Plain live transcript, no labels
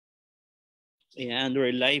And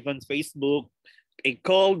we're live on Facebook. A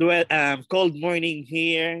cold morning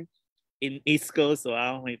here in East Coast.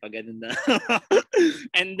 Wow, may pagano'n na.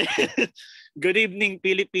 And then, good evening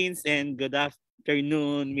Philippines and good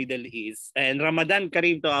afternoon Middle East. And Ramadan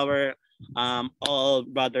Kareem to our all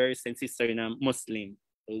brothers and sisters na Muslim.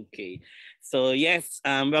 Okay. So yes,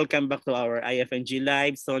 welcome back to our IFNG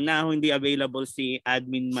Live. So now hindi available si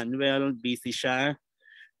Admin Manuel, busy siya.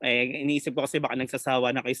 Iniisip ko kasi baka nagsasawa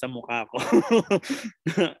na kayo sa mukha ko.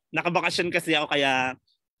 Nakabakasyon kasi ako kaya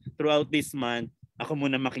throughout this month, ako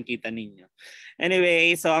muna makikita ninyo.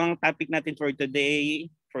 Anyway, so ang topic natin for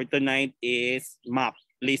tonight is map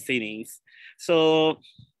listenings. So,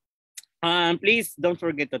 please don't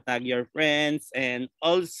forget to tag your friends and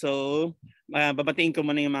also, babatiin ko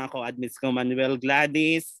muna yung mga co-admins ko, Manuel,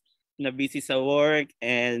 Gladys, na busy sa work,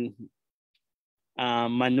 and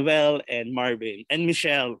Manuel and Marvin and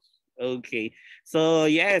Michelle. Okay. So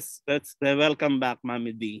yes, let's welcome back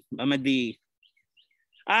Mama D. Mama D.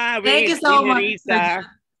 Wait. Thank you so much.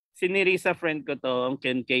 Si Nerissa friend ko to, ang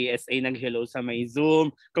KSA nag-hello sa may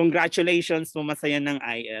Zoom. Congratulations, masaya ng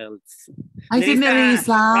IELTS. Ay, si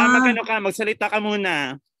Nerissa. Magano ka, magsalita ka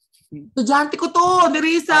muna. Estudyante ko to,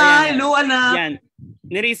 Nerissa. Hello, anak. Yan.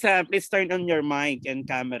 Nerissa, please turn on your mic and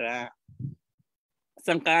camera.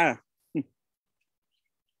 Saan ka?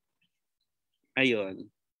 Ayun.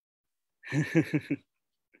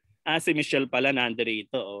 Si Michelle pala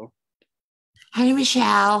nandito. Oh. Hi,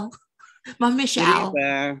 Michelle. Ma'am Michelle.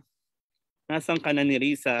 Nerissa. Nasaan ka na,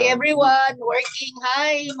 Nerissa? Hey everyone, working.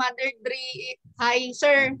 Hi, Mother Dre. Hi,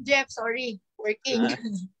 Sir Jeff. Sorry, working.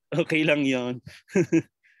 Okay lang yon.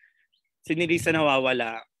 Si Nerissa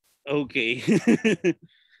nawawala. Okay.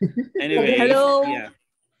 Anyway. Hello. Yeah.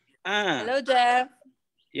 Hello, Jeff.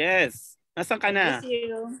 Yes. Nasaan ka na? Miss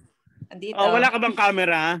you. Andito. Oh, wala ka bang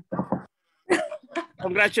camera?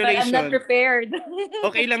 Congratulations. I'm not prepared.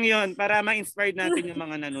 Okay lang yon para ma-inspired natin yung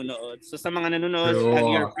mga nanonood. So sa mga nanonood, tag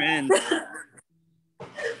your friends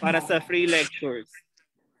para sa free lectures.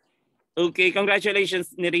 Okay,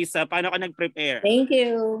 congratulations, Nerissa. Paano ka nag-prepare? Thank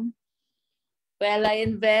you. Well, I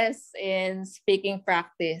invest in speaking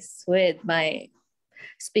practice with my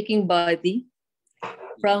speaking buddy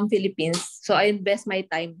from Philippines. So I invest my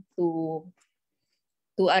time to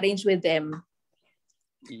arrange with them.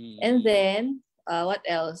 And then, what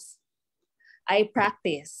else? I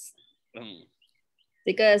practice.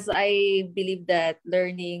 Because I believe that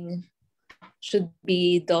learning should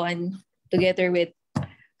be done together with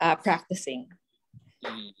practicing.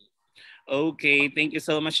 Okay, thank you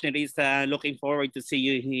so much, Nerissa. Looking forward to see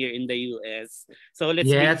you here in the US. So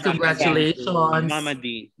let's congratulations, Mama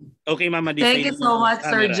D. Okay, Mama D. Thank you so much,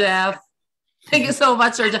 Sir Jeff. Thank you so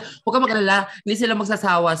much, Sir Jeff. Huwag ka mag-alala, hindi sila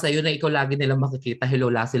magsasawa sa'yo na ikaw lagi nilang makikita.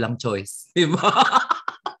 Hello, wala silang choice. Diba?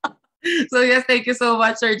 So yes, thank you so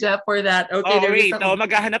much, Sir Jeff, for that. Okay, wait.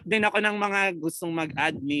 Maghahanap din ako ng mga gustong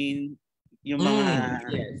mag-admin. Yung mga,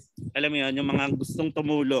 alam mo yun, yung mga gustong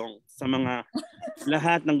tumulong sa mga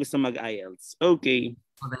lahat ng gusto mag-IELTS. Okay.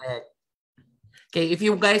 Correct. Okay, if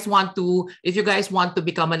you guys want to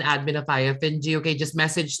become an admin of IFNG, okay, just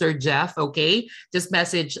message Sir Jeff, okay? Just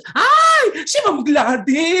message, ay, si Ma'am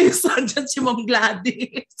Gladys! Andyan si Ma'am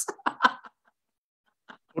Gladys!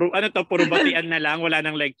 Puro batian na lang, wala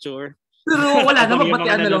nang lecture. Pero wala na,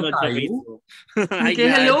 magbatian na lang tayo.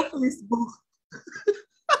 Okay, hello Facebook.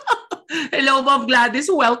 Hello, Ma'am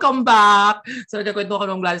Gladys. Welcome back. So, nagkwento ko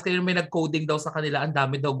ng Gladys kanina may nag-coding daw sa kanila. Ang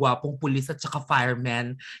dami daw gwapong pulis at saka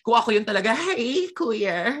fireman. Kung ako yun talaga, hey,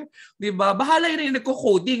 kuya. Diba? Bahala yun yung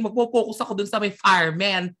nagko-coding. Magpo-focus ako dun sa may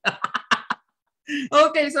fireman.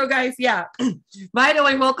 Okay, so guys, yeah. By the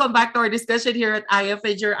way, welcome back to our discussion here at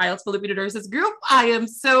IFNG, your IELTS Filipino Nurses Group. I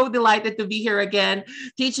am so delighted to be here again,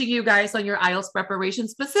 teaching you guys on your IELTS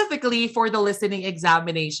preparation, specifically for the listening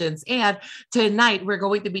examinations. And tonight, we're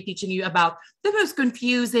going to be teaching you about the most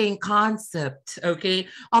confusing concept,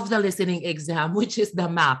 okay, of the listening exam, which is the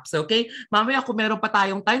maps, okay? Mamaya, kung meron pa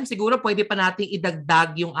tayong time, siguro pwede pa nating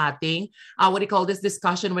idagdag yung ating, what do you call this,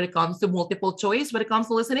 discussion when it comes to multiple choice, when it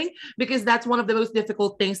comes to listening, because that's one of the most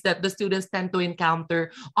difficult things that the students tend to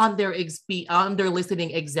encounter on their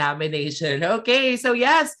listening examination. Okay, so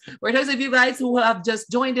yes, for those of you guys who have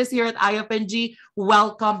just joined us here at IFNG,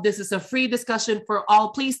 welcome. This is a free discussion for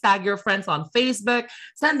all. Please tag your friends on Facebook,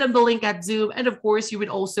 send them the link at Zoom, and of course, you can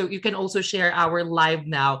also share our live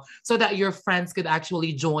now so that your friends could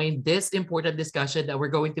actually join this important discussion that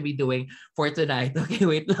we're going to be doing for tonight. Okay,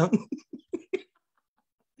 wait lang.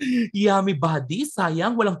 Yummy body,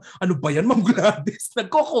 sayang. Walang, ano ba yan, Ma'am Gladys?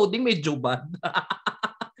 Nagko-coding medyo bad.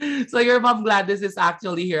 So your mom Gladys is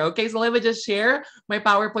actually here. Okay, so let me just share my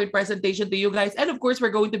PowerPoint presentation to you guys. And of course, we're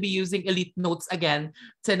going to be using Elite Notes again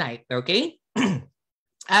tonight. Okay.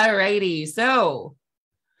 Alrighty. So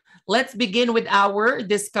let's begin with our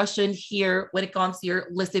discussion here when it comes to your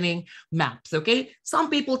listening maps, okay? Some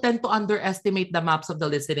people tend to underestimate the maps of the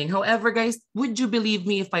listening. However, guys, would you believe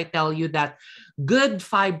me if I tell you that good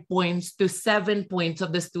 5 points to 7 points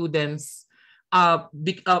of the students are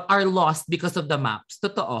lost because of the maps?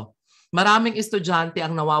 Totoo. Maraming estudyante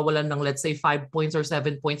ang nawawalan ng, let's say, 5 points or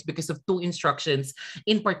 7 points because of 2 instructions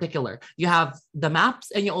in particular. You have the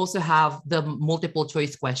maps and you also have the multiple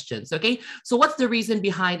choice questions, okay? So what's the reason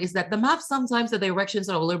behind is that the maps, sometimes the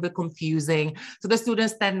directions are a little bit confusing. So the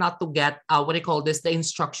students tend not to get, the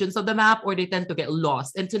instructions of the map, or they tend to get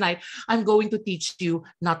lost. And tonight, I'm going to teach you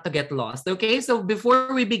not to get lost, okay? So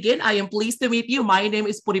before we begin, I am pleased to meet you. My name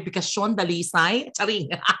is Purificacion Dalisay.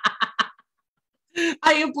 Charing.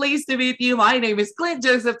 I am pleased to meet you. My name is Clint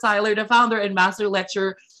Joseph Tyler, the founder and master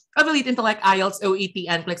lecturer of Elite Intellect, IELTS,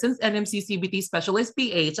 OET, NCLEX, and NMC CBT Specialist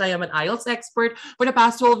PH. I am an IELTS expert for the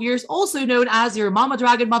past 12 years, also known as your Mama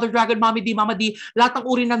Dragon, Mother Dragon, Mommy D, Mama D, lahat ng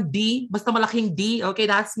uri ng D, basta malaking D, okay,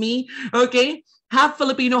 that's me, okay? Half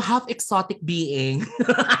Filipino, half exotic being.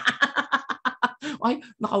 Ay,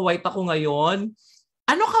 naka-white ako ngayon.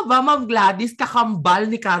 Ano ka ba, Ma'am Gladys,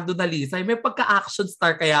 kakambal ni Cardo Dalisay? May pagka-action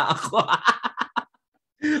star kaya ako.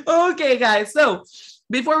 Okay, guys. So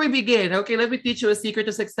before we begin, okay, let me teach you a secret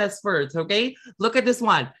to success first, okay? Look at this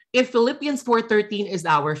one. If Philippians 4:13 is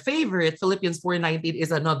our favorite, Philippians 4:19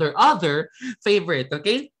 is another favorite,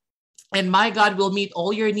 okay? And my God will meet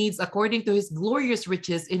all your needs according to his glorious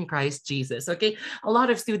riches in Christ Jesus, okay? A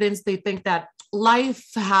lot of students, they think that life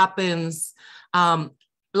happens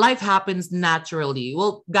naturally.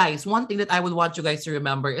 Well, guys, one thing that I would want you guys to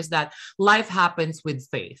remember is that life happens with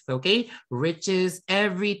faith, okay? Riches,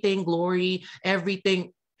 everything, glory,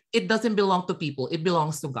 everything, it doesn't belong to people. It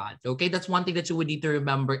belongs to God, okay? That's one thing that you would need to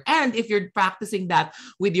remember. And if you're practicing that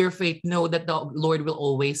with your faith, know that the Lord will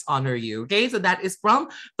always honor you, okay? So that is from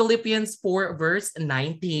Philippians 4 verse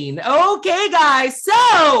 19. Okay, guys,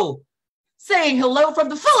 so saying hello from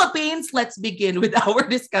the Philippines, let's begin with our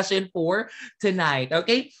discussion for tonight,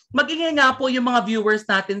 okay? Mag-ingay nga po yung mga viewers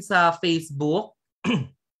natin sa Facebook.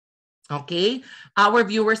 Okay? Our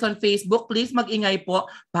viewers on Facebook, please mag-ingay po.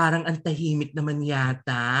 Parang ang tahimik naman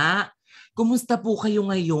yata. Kumusta po kayo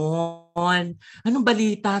ngayon? Anong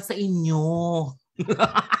balita sa inyo?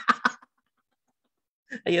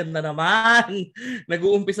 Ayan na naman.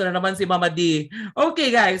 Nag-uumpisa na naman si Mama D. Okay,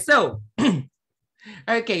 guys.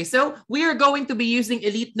 Okay, so we are going to be using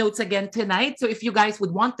Elite Notes again tonight. So if you guys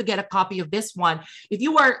would want to get a copy of this one, if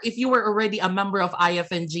you were already a member of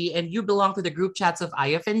IFNG and you belong to the group chats of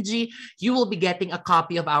IFNG, you will be getting a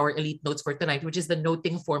copy of our Elite Notes for tonight, which is the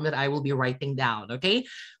noting form that I will be writing down, okay?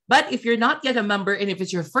 But if you're not yet a member and if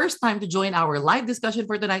it's your first time to join our live discussion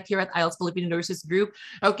for tonight here at IELTS Filipino Nurses Group,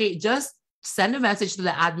 okay, just send a message to the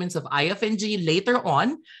admins of IFNG later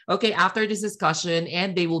on, okay, after this discussion,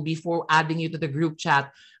 and they will be adding you to the group chat,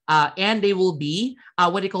 and they will be,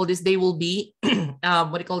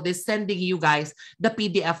 sending you guys the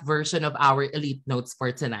PDF version of our Elite Notes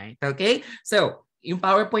for tonight, okay? So, yung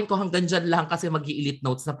PowerPoint ko hanggang dyan lang kasi mag-i-Elite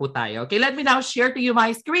Notes na po tayo. Okay, let me now share to you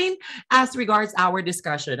my screen as regards our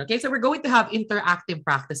discussion. Okay, so we're going to have interactive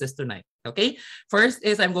practices tonight, okay? First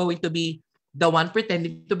is I'm going to be the one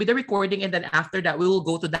pretending to be the recording, and then after that we will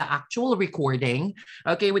go to the actual recording,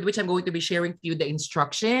 okay, with which I'm going to be sharing to you the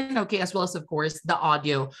instruction, okay, as well as of course the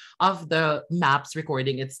audio of the maps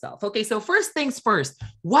recording itself. Okay, so first things first,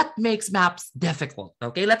 what makes maps difficult?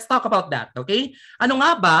 Okay, let's talk about that. Okay, ano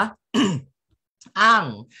nga ba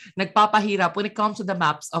ang nagpapahirap when it comes to the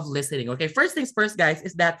maps of listening? Okay, first things first, guys,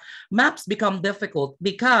 is that maps become difficult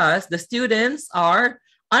because the students are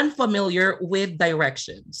unfamiliar with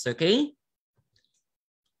directions. Okay,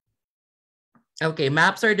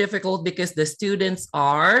 maps are difficult because the students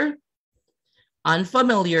are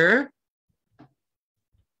unfamiliar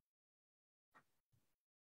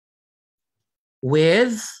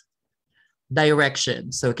with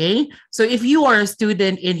directions, okay? So if you are a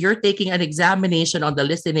student and you're taking an examination on the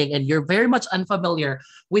listening and you're very much unfamiliar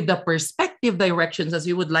with the perspective directions, as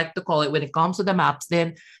you would like to call it, when it comes to the maps,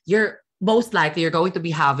 then most likely you're going to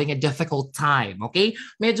be having a difficult time, okay?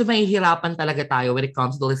 Medyo mahihirapan talaga tayo when it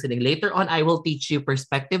comes to listening. Later on, I will teach you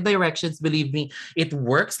perspective directions. Believe me, it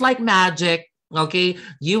works like magic, okay?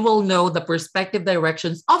 You will know the perspective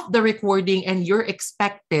directions of the recording and your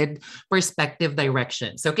expected perspective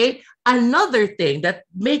directions, okay? Another thing that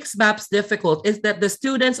makes maps difficult is that the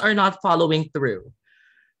students are not following through.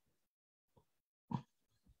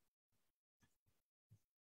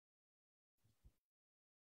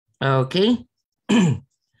 Okay.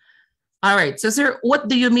 All right. So, sir, what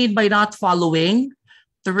do you mean by not following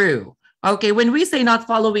through? Okay. When we say not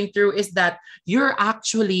following through is that you're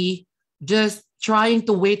actually just trying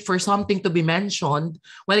to wait for something to be mentioned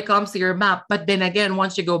when it comes to your map. But then again,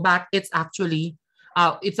 once you go back, it's actually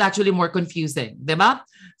more confusing, diba?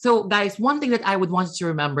 So guys, one thing that I would want you to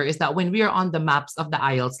remember is that when we are on the maps of the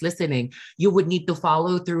IELTS listening, you would need to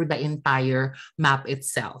follow through the entire map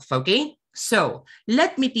itself, okay? So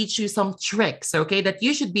let me teach you some tricks, okay, that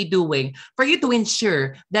you should be doing for you to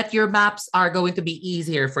ensure that your maps are going to be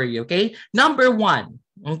easier for you, okay? Number one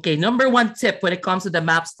tip when it comes to the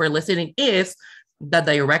maps for listening is the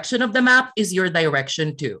direction of the map is your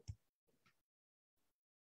direction too.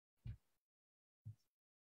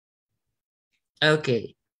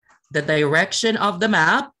 Okay, the direction of the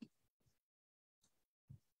map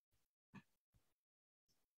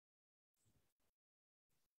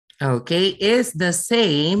is the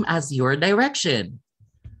same as your direction.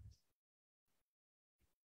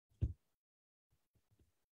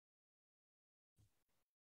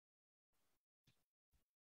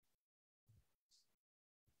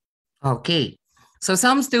 Okay. So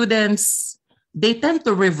some students, they tend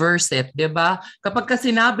to reverse it, di ba? Kapag ka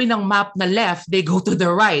sinabi ng map na left, they go to the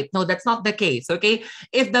right. No, that's not the case, okay?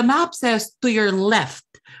 If the map says to your left,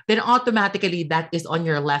 then automatically that is on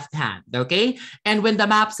your left hand, okay? And when the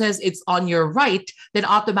map says it's on your right, then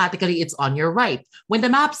automatically it's on your right. When the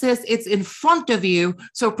map says it's in front of you,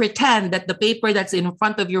 so pretend that the paper that's in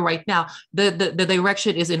front of you right now, the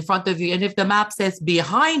direction is in front of you. And if the map says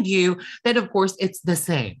behind you, then of course it's the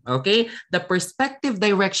same, okay? The perspective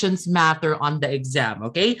directions matter on the exam,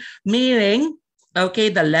 okay? Meaning, okay,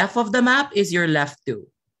 the left of the map is your left too.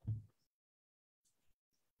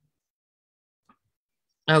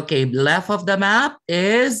 Okay, left of the map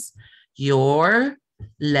is your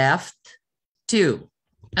left too.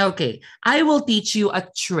 Okay, I will teach you a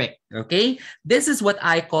trick, okay? This is what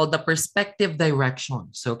I call the perspective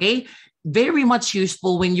directions, okay? Very much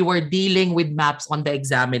useful when you are dealing with maps on the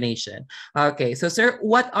examination. Okay, so sir,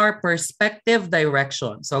 what are perspective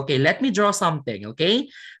directions? Okay, let me draw something, okay?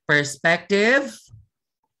 Perspective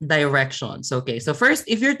directions. Okay, so first,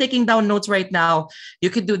 if you're taking down notes right now, you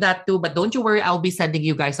could do that too, but don't you worry, I'll be sending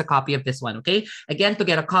you guys a copy of this one, okay? Again, to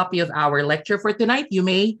get a copy of our lecture for tonight, you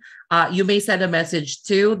may send a message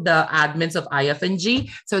to the admins of IFNG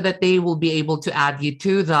so that they will be able to add you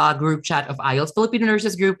to the group chat of IELTS Filipino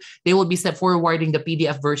Nurses Group. They will be forwarding the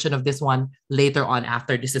PDF version of this one later on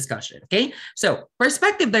after this discussion, okay? So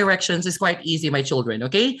perspective directions is quite easy, my children,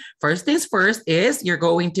 okay? First things first is you're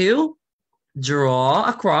going to draw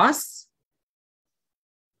across.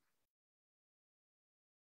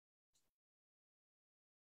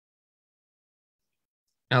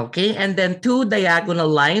 Okay, and then two diagonal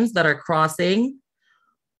lines that are crossing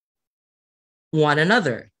one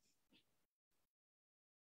another.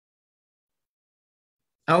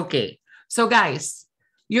 Okay, so guys,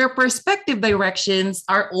 your perspective directions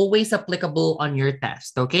are always applicable on your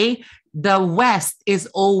test, okay? The west is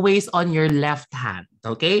always on your left hand,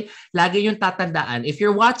 okay? Lagi yung tatandaan. If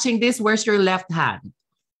you're watching this, where's your left hand?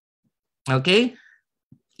 Okay?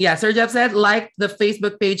 Yeah, Sir Jeff said, like the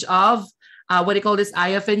Facebook page of, what do you call this,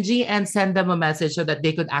 IFNG, and send them a message so that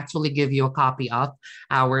they could actually give you a copy of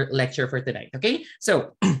our lecture for tonight, okay?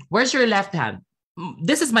 So, where's your left hand?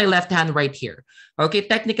 This is my left hand right here. Okay,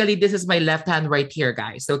 technically, this is my left hand right here,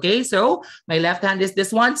 guys. Okay, so my left hand is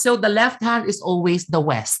this one. So the left hand is always the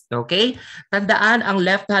west. Okay, tandaan ang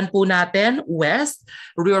left hand po natin, west.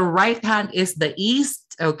 Your right hand is the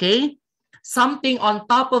east. Okay, something on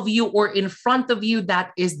top of you or in front of you,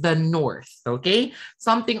 that is the north. Okay,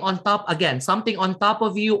 something on top, again, something on top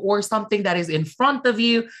of you or something that is in front of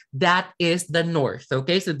you, that is the north.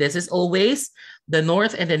 Okay, so this is always the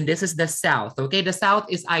north, and then this is the south. Okay, the south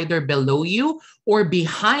is either below you or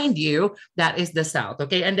behind you. That is the south.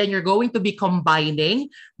 Okay, and then you're going to be combining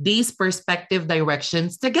these perspective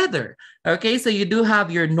directions together. Okay, so you do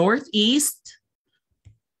have your northeast.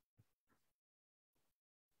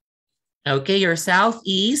 Okay, your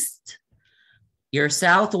southeast, your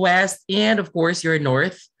southwest, and of course your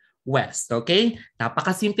northwest. Okay,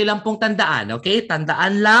 napakasimple lang pong tandaan. Okay,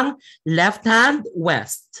 tandaan lang, left hand,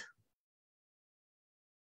 west.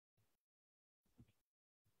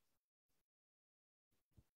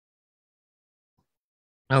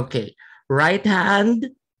 Okay, right hand,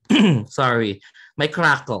 sorry, my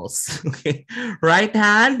crackles. Okay, right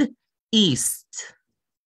hand, east.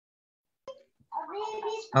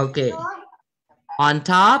 Okay, on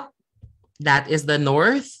top, that is the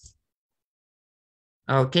north.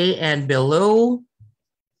 Okay, and below,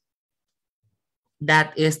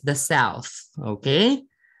 that is the south. Okay,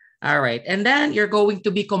 All right. And then you're going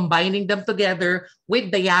to be combining them together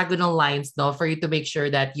with diagonal lines, no, for you to make sure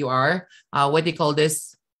that you are, what do you call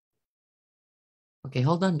this? Okay,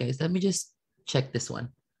 hold on, guys. Let me just check this one.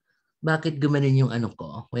 Bakit gumanin yung ano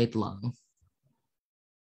ko? Wait lang.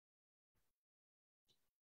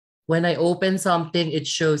 When I open something, it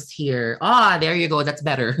shows here. Ah, there you go. That's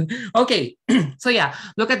better. Okay. So yeah,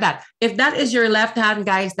 look at that. If that is your left hand,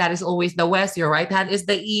 guys, that is always the west. Your right hand is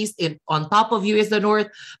the east. On top of you is the north.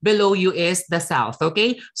 Below you is the south.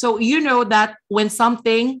 Okay. So you know that when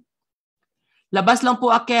something, labas lang po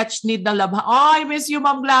a catch, need ng labha. Oh, I miss you,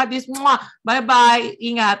 Ma'am Gladys. Mwah! Bye-bye.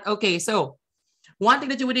 Ingat. Okay. So one thing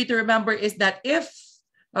that you would need to remember is that if,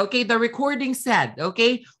 okay, the recording said,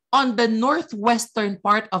 okay, on the northwestern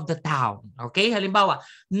part of the town. Okay, halimbawa,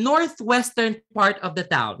 northwestern part of the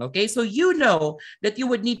town. Okay, so you know that you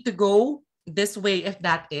would need to go this way if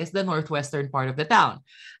that is the northwestern part of the town.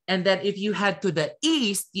 And then if you head to the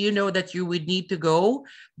east, you know that you would need to go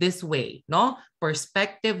this way, no?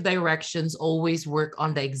 Perspective directions always work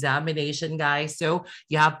on the examination, guys. So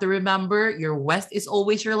you have to remember your west is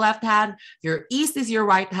always your left hand, your east is your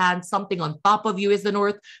right hand, something on top of you is the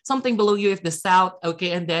north, something below you is the south,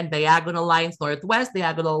 okay? And then diagonal lines, northwest,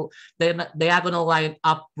 diagonal line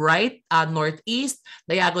upright, northeast,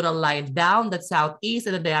 diagonal line down, that's southeast,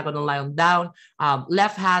 and then diagonal line down,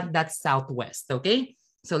 left hand, that's southwest, okay?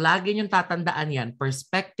 So lagi niyong tatandaan yan.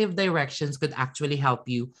 Perspective directions could actually help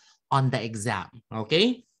you on the exam,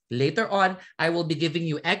 okay? Later on, I will be giving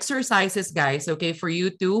you exercises, guys, okay, for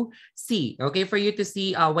you to see, okay, for you to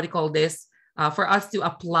see, what do you call this? For us to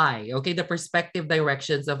apply, okay, the perspective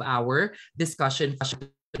directions of our discussion,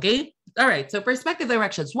 okay? All right, so perspective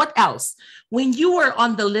directions. What else? When you are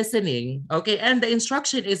on the listening, okay, and the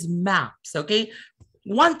instruction is maps, okay,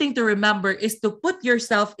 one thing to remember is to put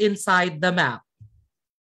yourself inside the map.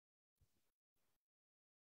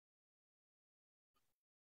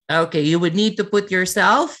 Okay, you would need to put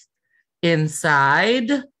yourself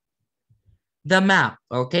inside the map,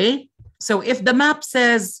 okay? So if the map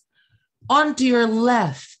says on to your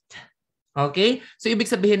left, okay? So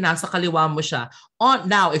ibig sabihin nasa kaliwa mo siya.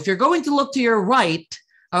 Now, if you're going to look to your right,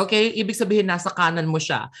 okay, ibig sabihin nasa kanan mo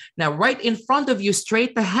siya. Now, right in front of you,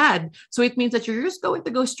 straight ahead, so it means that you're just going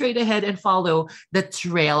to go straight ahead and follow the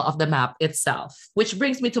trail of the map itself. Which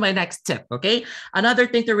brings me to my next tip, okay? Another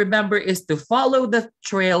thing to remember is to follow the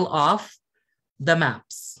trail of the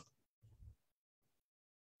maps.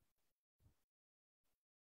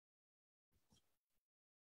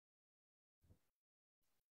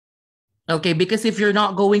 Okay, because if you're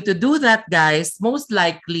not going to do that, guys, most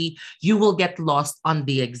likely you will get lost on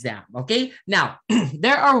the exam, okay? Now,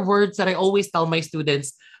 there are words that I always tell my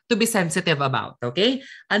students to be sensitive about, okay?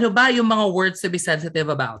 Ano ba yung mga words to be sensitive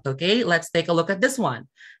about, okay? Let's take a look at this one.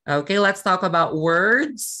 Okay, let's talk about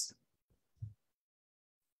words.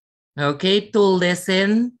 Okay, to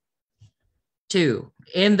listen to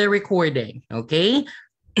in the recording, okay?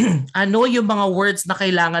 Ano yung mga words na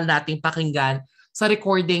kailangan nating pakinggan sa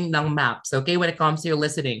recording ng maps, okay, when it comes to your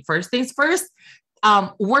listening? First things first,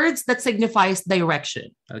 words that signifies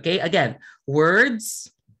direction, okay? Again,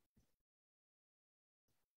 words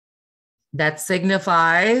that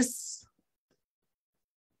signifies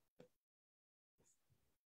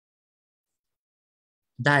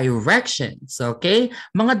directions, okay?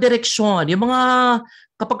 Mga direksyon, yung mga,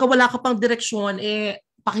 kapag wala ka pang direksyon,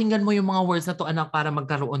 pakinggan mo yung mga words na to, anak, para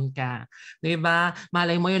magkaroon ka. Diba?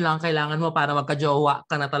 Malay mo yun lang, kailangan mo para magka-jowa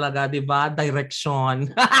ka na talaga, diba? Direction.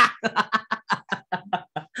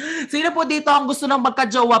 Sino po dito ang gusto ng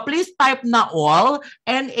magka-jowa? Please type na all,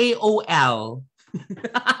 N-A-O-L.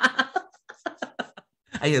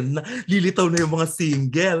 Ayun na, lilitaw na yung mga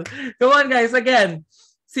single. Come on, guys, again.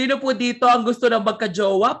 Sino po dito ang gusto ng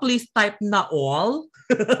magka-jowa? Please type na all.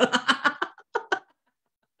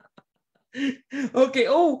 Okay.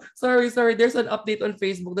 Oh, sorry. There's an update on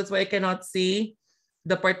Facebook. That's why I cannot see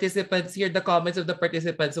the participants here, the comments of the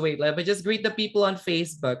participants. Wait, let me just greet the people on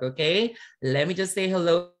Facebook, okay? Let me just say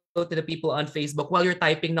hello to the people on Facebook while you're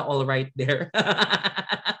typing na all right there.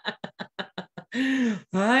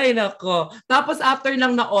 Ay, nako. Tapos after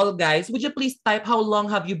ng na all, guys, would you please type how long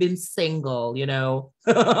have you been single, you know?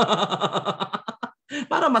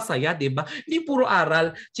 Para masaya, di ba? Hindi puro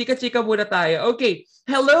aral. Chika-chika muna tayo. Okay.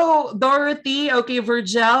 Hello, Dorothy. Okay,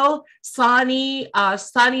 Virgil, Sunny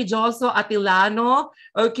Joso Atilano.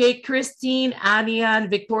 Okay, Christine, Anian,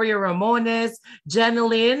 Victoria Ramones,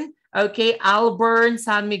 Jeneline. Okay, Alburn,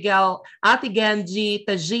 San Miguel, Ate Genji,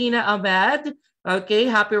 Tajina Ahmed. Okay,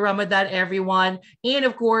 happy Ramadan, everyone. And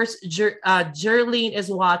of course, Jerlene is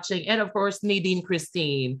watching. And of course, Nadine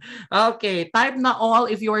Christine. Okay, type na all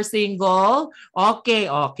if you are single. Okay,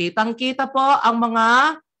 okay. Kitang-kita po ang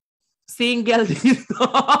mga single dito.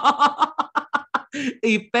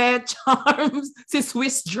 Ipe, Charms, si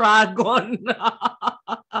Swiss Dragon.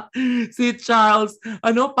 Si Charles,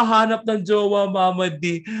 ano, pahanap ng jowa, Mama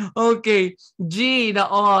D. Okay, G,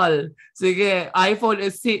 na all. Sige, iPhone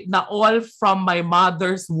is na all from my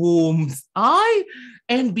mother's wombs. Ay,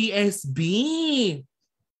 NBSB.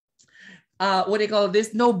 What do you call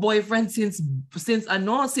this? No boyfriend since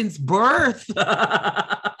birth.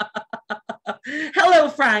 Hello,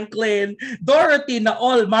 Franklin. Dorothy na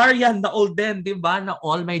all. Marian na all din, di ba? Na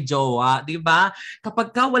all may jowa, di ba?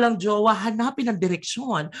 Kapag ka walang jowa, hanapin ang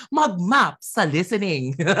direksyon. Mag-map sa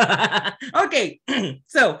listening. Okay.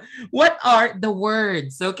 So, what are the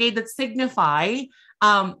words, okay, that signify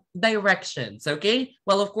directions, okay?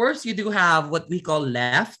 Well, of course, you do have what we call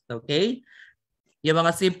left, okay? Yung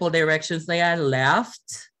mga simple directions na yan,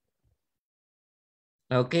 left.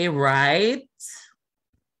 Okay, right.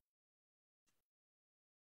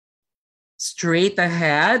 Straight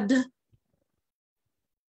ahead.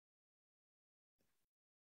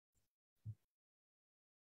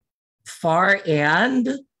 Far end.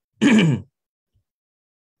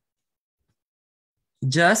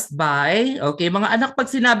 Just by. Okay, mga anak, pag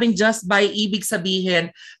sinabing just by, ibig sabihin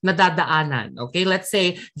nadadaanan. Okay, let's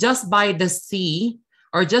say just by the sea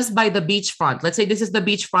or just by the beachfront. Let's say this is the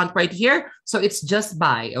beachfront right here. So it's just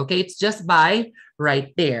by. Okay, it's just by right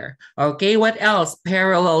there. Okay, what else?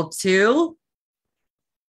 Parallel to.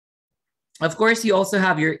 Of course, you also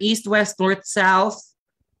have your east, west, north, south.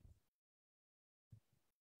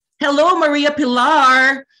 Hello, Maria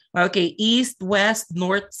Pilar. Okay, east, west,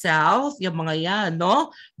 north, south. Yung mga yan, no?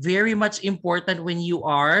 Very much important when you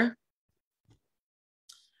are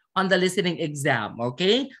on the listening exam,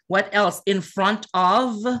 okay? What else? In front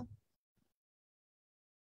of.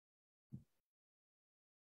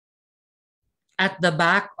 At the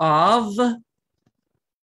back of.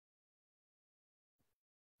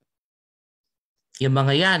 Yung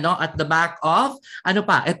mga yan, no? At the back of. Ano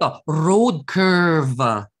pa? Ito, road curve.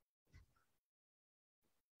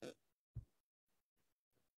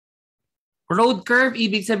 Road curve,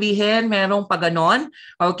 ibig sabihin, merong pa ganon.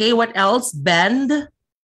 Okay, what else? Bend.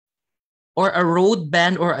 Or a road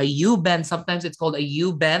bend or a U-bend. Sometimes it's called a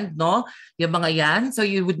U-bend, no? Yung mga yan. So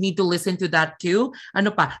you would need to listen to that too.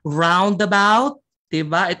 Ano pa? Roundabout.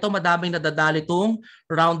 Diba? Ito madaming nadadali itong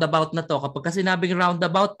roundabout na to. Kapag kasi sinabing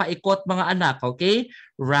roundabout, paikot mga anak. Okay?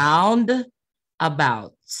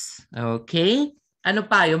 Roundabout. Okay? Ano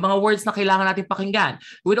pa? Yung mga words na kailangan natin pakinggan.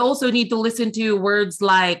 We'd also need to listen to words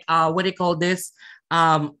like, what do you call this?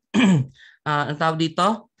 Ang tawag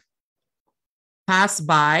dito? Pass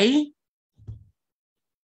by.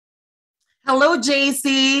 Hello,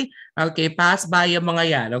 JC. Okay, pass by yung mga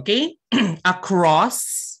yan. Okay?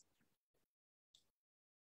 Across.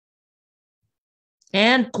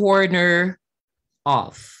 And corner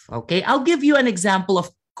off. Okay? I'll give you an example of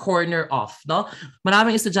corner off, no?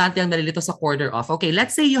 Maraming estudyante ang nalilito sa corner off. Okay,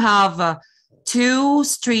 let's say you have two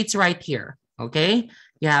streets right here. Okay?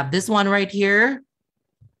 You have this one right here.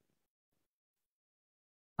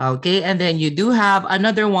 Okay, and then you do have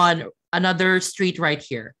another one, another street right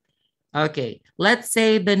here. Okay, let's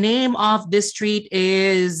say the name of this street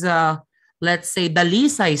is, let's say,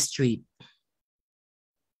 Dalisay Street.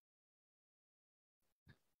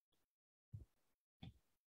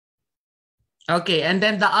 Okay, and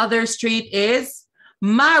then the other street is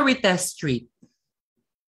Marites Street.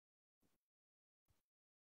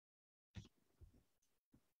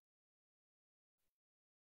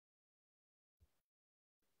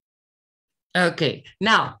 Okay,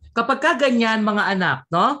 now, kapag ka ganyan mga anak,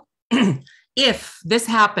 no? If this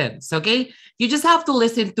happens, okay, you just have to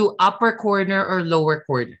listen to upper corner or lower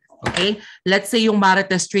corner. Okay, let's say yung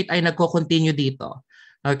Marites Street ay nagko-continue dito.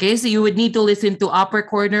 Okay, so you would need to listen to upper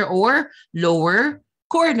corner or lower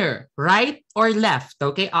corner, right or left.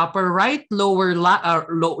 Okay, upper right, lower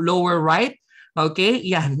right. Okay,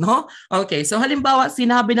 yan, no? Okay, so halimbawa,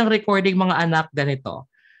 sinabi ng recording mga anak ganito.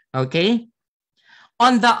 Okay,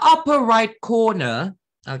 on the upper right corner,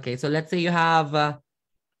 okay, so let's say you have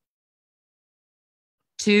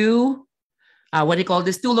two, what do you call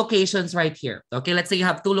this? Two locations right here. Okay, let's say you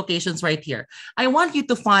have two locations right here. I want you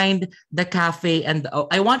to find the cafe and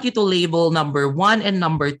I want you to label number 1 and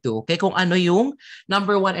number 2. Okay, kung ano yung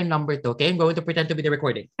number 1 and number 2. Okay, I'm going to pretend to be the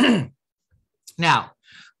recording. Now,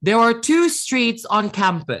 there are two streets on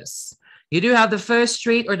campus. You do have the first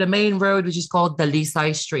street or the main road, which is called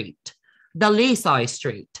Dalisay Street. Dalisay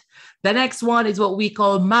Street. The next one is what we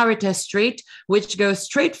call Marites Street, which goes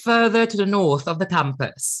straight further to the north of the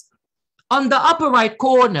campus. On the upper right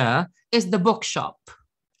corner is the bookshop.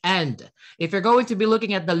 And if you're going to be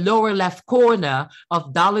looking at the lower left corner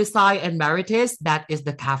of Dalisay and Marites, that is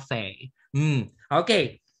the cafe.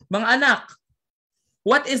 Okay, mga anak,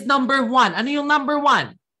 what is number one? Ano yung number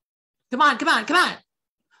one? Come on.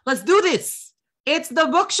 Let's do this. It's the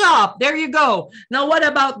bookshop. There you go. Now, what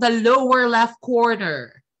about the lower left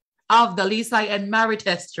corner of Dalisay and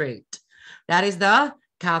Marites Street? That is the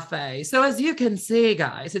cafe. So as you can see,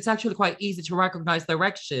 guys, it's actually quite easy to recognize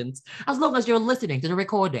directions as long as you're listening to the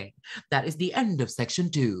recording. That is the end of section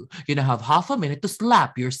 2. You now have half a minute to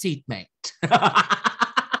slap your seatmate.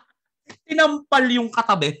 Tinampal yung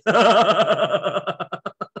katabi.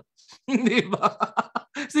 Di ba?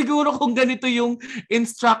 Siguro kung ganito yung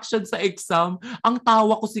instruction sa exam, ang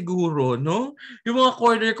tawa ko siguro, no? Yung mga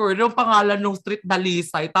corner, yung pangalan ng street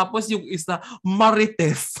Dalisay, tapos yung isa,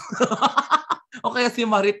 Marites. O kaya si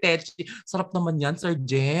Marites. Sarap naman yan, Sir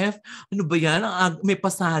Jeff. Ano ba yan? May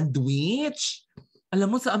pa-sandwich.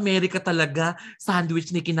 Alam mo, sa Amerika talaga,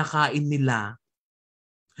 sandwich ni kinakain nila.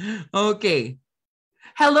 Okay.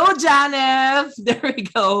 Hello, Janeth. There we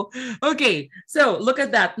go. Okay, so look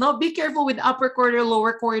at that. Now, be careful with upper corner,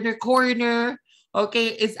 lower corner. Okay,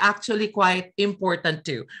 it's actually quite important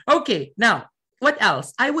too. Okay, now, what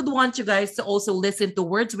else? I would want you guys to also listen to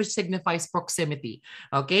words which signifies proximity.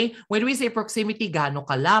 Okay, when we say proximity, gaano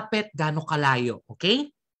kalapit, gaano kalayo.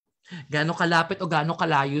 Okay, gaano kalapit o gaano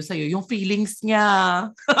kalayo sa'yo yung feelings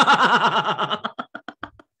niya.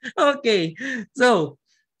 Okay, so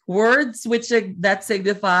words which that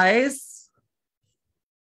signifies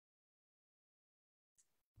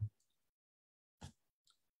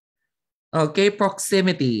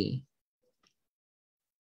proximity.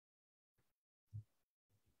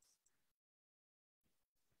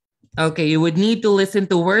 Okay, you would need to listen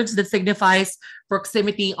to words that signifies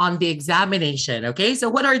proximity on the examination. Okay, so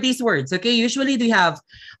what are these words? Okay, usually we have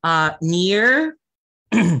near,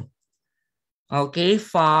 okay,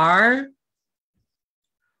 far,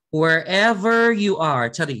 wherever you are.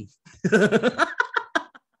 Chari.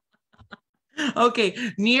 Okay,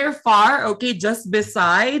 near, far, okay, just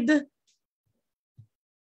beside.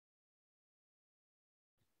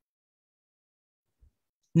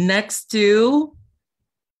 Next to.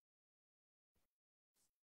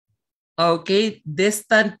 Okay,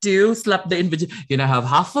 distant to, slap the invigilator. You now have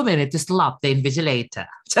half a minute to slap the invigilator.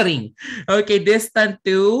 Charing. Okay, distant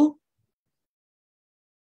to.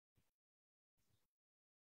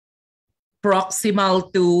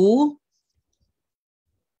 Proximal to.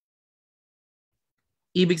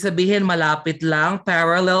 Ibig sabihin, malapit lang.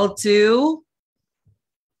 Parallel to.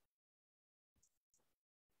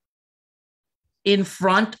 In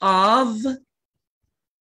front of.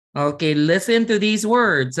 Okay, listen to these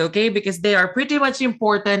words, okay? Because they are pretty much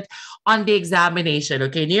important on the examination,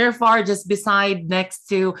 okay? Near, far, just beside, next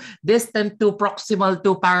to, distant to, proximal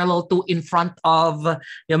to, parallel to, in front of,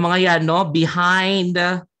 yung mga yan, no? Behind.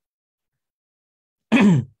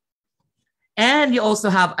 And you also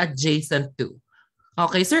have adjacent to.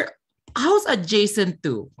 Okay, sir, how's adjacent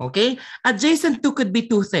to? Okay, adjacent to could be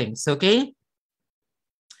two things, okay?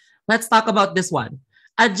 Let's talk about this one.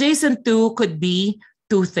 Adjacent to could be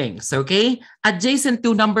two things, okay? Adjacent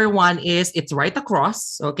to, number one is it's right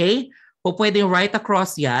across, okay? O pwedeng right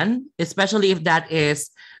across yan, especially if that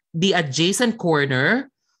is the adjacent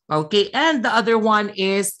corner, okay? And the other one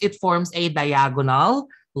is it forms a diagonal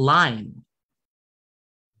line.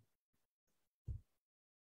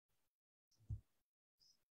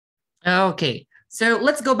 Okay, so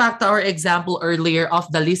let's go back to our example earlier of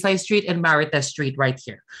the Dalisay Street and Marites Street right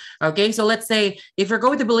here. Okay, so let's say if you're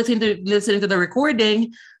going to be listening to the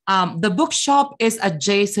recording, the bookshop is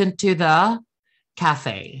adjacent to the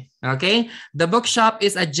cafe. Okay, the bookshop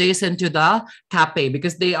is adjacent to the cafe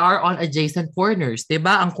because they are on adjacent corners.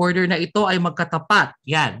 Diba? Ang corner na ito ay magkatapat.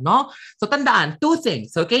 Yan, no? So tandaan, two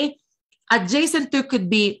things, okay? Adjacent to could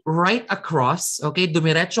be right across, okay?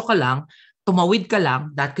 Dumiretso ka lang. Tumawid ka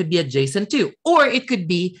lang, that could be adjacent to. Or it could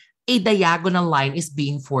be a diagonal line is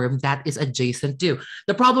being formed that is adjacent to.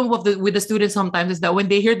 The problem with the students sometimes is that when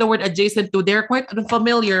they hear the word adjacent to, they're quite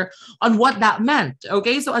unfamiliar on what that meant.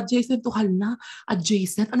 Okay? So adjacent to, hala,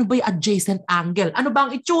 adjacent? Ano ba yung adjacent angle? Ano ba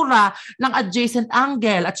ang itsura ng adjacent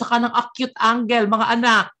angle at saka ng acute angle, mga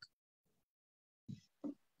anak?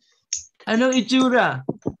 Anong itsura?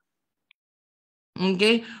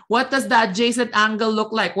 Okay, what does the adjacent angle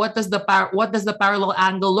look like? What does the parallel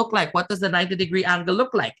angle look like? What does the 90-degree angle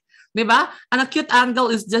look like? Diba? An acute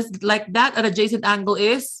angle is just like that. An adjacent angle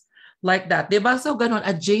is Like that. Diba? So ganon,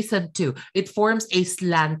 adjacent to. It forms a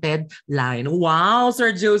slanted line. Wow, Sir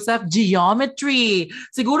Joseph, geometry.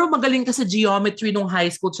 Siguro magaling ka sa geometry nung high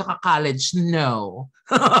school tsaka college. No.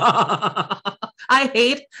 I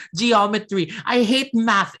hate geometry. I hate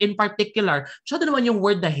math in particular. Masyado naman yung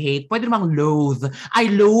word na hate. Pwede namang loathe.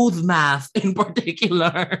 I loathe math in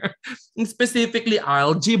particular. Specifically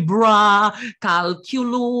algebra,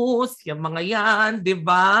 calculus, yung mga yan, di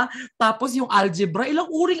ba? Tapos yung algebra,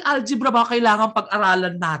 ilang uring algebra ba kailangan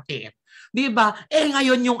pag-aralan natin? Di ba? Eh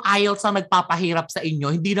ngayon yung IELTS ang nagpapahirap sa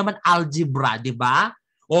inyo, hindi naman algebra, di ba?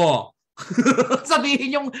 Oh.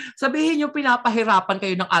 sabihin yung pinapahirapan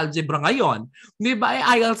kayo ng algebra ngayon. Di ba? Eh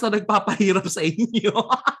IELTS ang nagpapahirap sa inyo.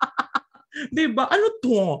 Di ba? Ano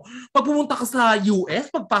to? Pag pumunta ka sa US,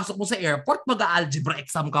 pagpasok mo sa airport, mag-algebra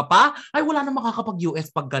exam ka pa, ay wala na makakapag-US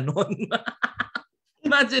pag ganun.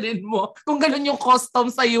 Imaginein mo, kung ganun yung custom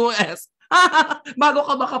sa US. Bago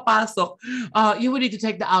ka makapasok, you would need to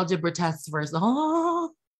take the algebra test first.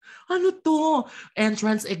 Oh, ano to?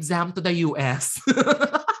 Entrance exam to the US.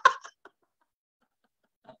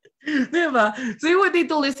 Diba? So you would need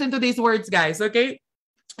to listen to these words, guys, okay?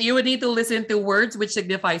 You would need to listen to words which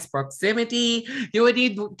signifies proximity. You would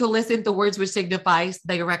need to listen to words which signifies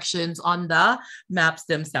directions on the maps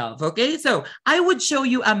themselves. Okay? So, I would show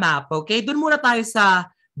you a map. Okay? Dun muna tayo sa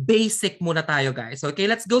basic muna tayo, guys. Okay?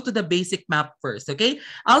 Let's go to the basic map first. Okay?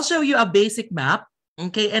 I'll show you a basic map.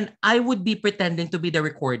 Okay? And I would be pretending to be the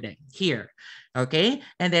recording here. Okay?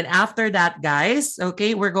 And then after that, guys,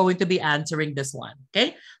 okay, we're going to be answering this one.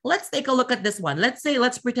 Okay? Let's take a look at this one. Let's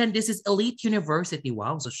pretend this is Elite University.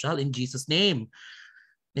 Wow, social in Jesus' name.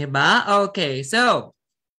 Diba? Okay, so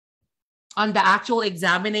on the actual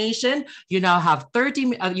examination, you now have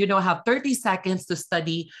 30 seconds to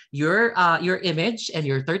study your image, and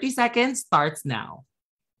your 30 seconds starts now.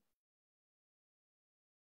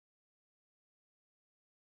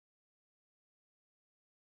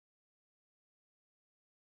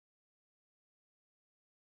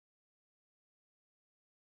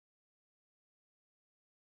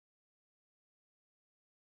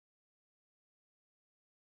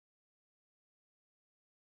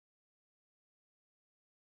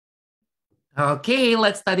 Okay,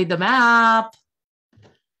 let's study the map.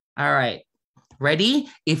 All right. Ready?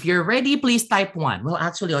 If you're ready, please type 1. Well,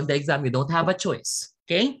 actually, on the exam, you don't have a choice.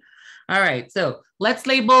 Okay? All right. So let's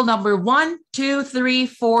label number 1, 2, 3,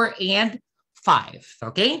 4, and 5.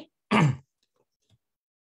 Okay?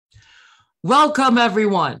 Welcome,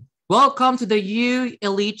 everyone. Welcome to the U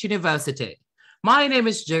Elite University. My name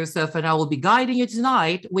is Joseph, and I will be guiding you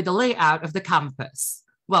tonight with the layout of the campus.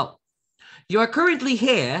 Well, you are currently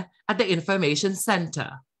here at the Information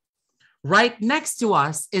Center. Right next to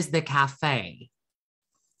us is the cafe.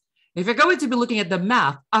 If you're going to be looking at the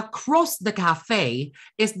map, across the cafe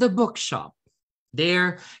is the bookshop.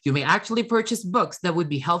 There, you may actually purchase books that would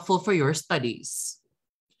be helpful for your studies.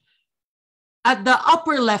 At the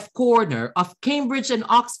upper left corner of Cambridge and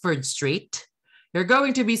Oxford Street, you're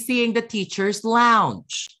going to be seeing the Teacher's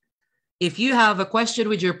Lounge. If you have a question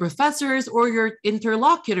with your professors or your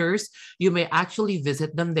interlocutors, you may actually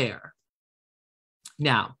visit them there.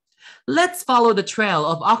 Now, let's follow the trail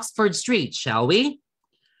of Oxford Street, shall we?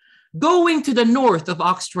 Going to the north of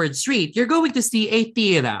Oxford Street, you're going to see a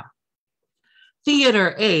theater.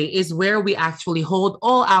 Theater A is where we actually hold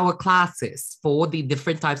all our classes for the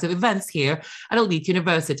different types of events here at Elite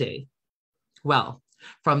University. Well,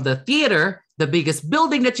 from the theater, the biggest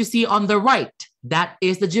building that you see on the right, that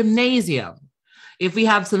is the gymnasium. If we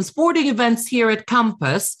have some sporting events here at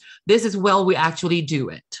campus, this is where we actually do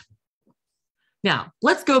it. Now,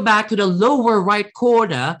 let's go back to the lower right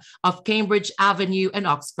corner of Cambridge Avenue and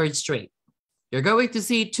Oxford Street. You're going to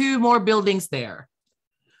see 2 more buildings there.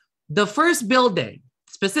 The first building,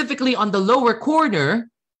 specifically on the lower corner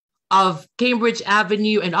of Cambridge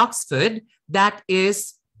Avenue and Oxford, that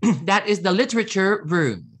is the literature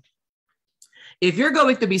room. If you're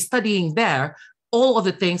going to be studying there, all of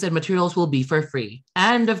the things and materials will be for free.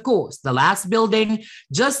 And of course, the last building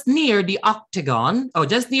just near the octagon, or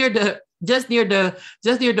just near the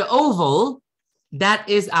oval, that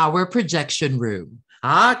is our projection room.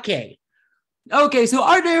 Okay. Okay, so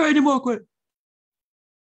are there any more questions?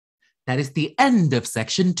 That is the end of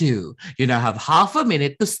section 2. You now have half a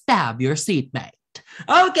minute to stab your seatmate.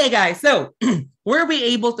 Okay, guys, so were we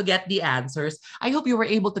able to get the answers? I hope you were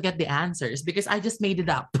able to get the answers because I just made it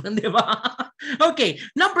up. Okay,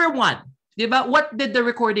 number 1. What did the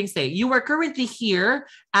recording say? You are currently here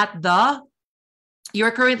at the,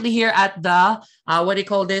 what do you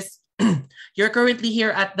call this? You're currently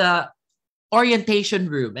here at the orientation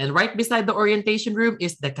room. And right beside the orientation room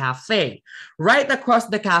is the cafe. Right across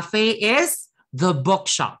the cafe is the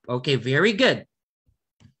bookshop. Okay, very good.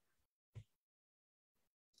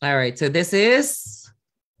 All right, so this is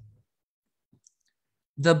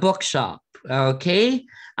the bookshop. Okay.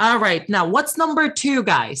 All right. Now, what's number 2,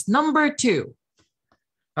 guys? Number 2.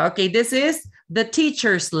 Okay, this is the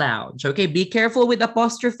teacher's lounge. Okay, be careful with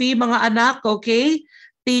apostrophe, mga anak. Okay,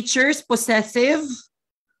 teachers, possessive.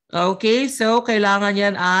 Okay, so kailangan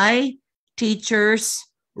yan ay teacher's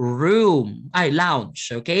room. Ay, lounge.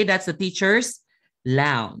 Okay, that's the teacher's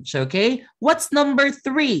lounge. Okay, what's number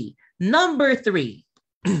 3? Number 3.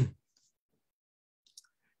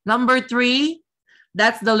 Number 3,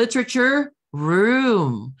 that's the literature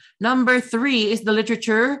room. Number 3 is the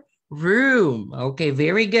literature room. Okay,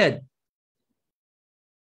 very good.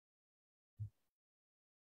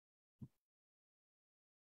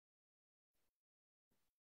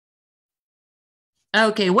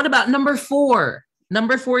 Okay, what about number 4?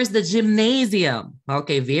 Number 4 is the gymnasium.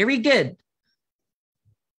 Okay, very good.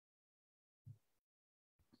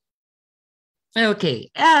 Okay,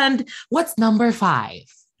 and what's number 5?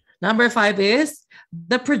 Number 5 is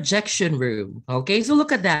the projection room. Okay, so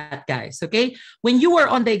look at that, guys. Okay, when you are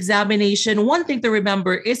on the examination, one thing to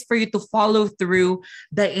remember is for you to follow through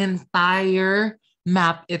the entire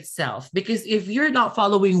map itself. Because if you're not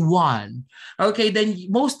following one, okay, then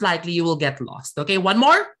most likely you will get lost. Okay, one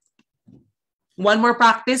more? One more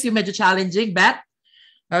practice, yung medyo challenging, bet?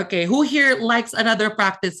 Okay, who here likes another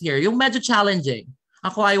practice here? Yung medyo challenging.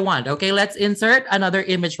 Ako, I want. Okay, let's insert another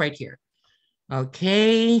image right here.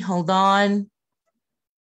 Okay, hold on.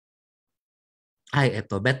 Ay,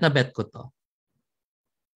 eto. Bet na bet ko to.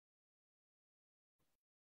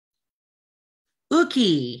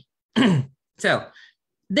 Okay. So,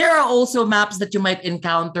 there are also maps that you might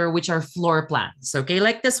encounter which are floor plans. Okay,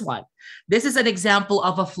 like this one. This is an example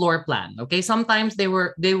of a floor plan. Okay, sometimes they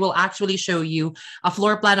will actually show you a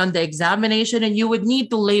floor plan on the examination and you would need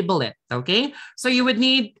to label it. Okay, so you would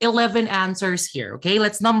need 11 answers here. Okay,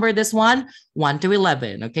 let's number this one 1 to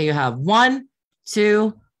 11. Okay, you have 1,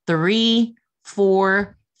 2, 3,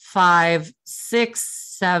 4, 5,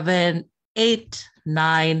 6, 7, 8,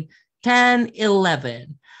 9, 10,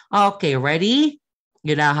 11. Okay, ready?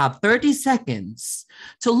 You now have 30 seconds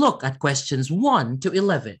to look at questions 1 to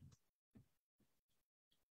 11.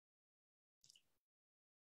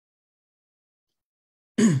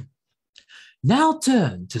 Now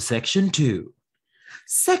turn to section 2.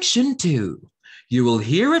 Section 2, you will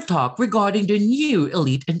hear a talk regarding the new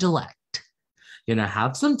elite intellect. You now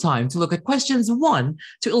have some time to look at questions 1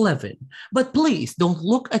 to 11, but please don't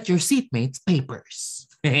look at your seatmates' papers.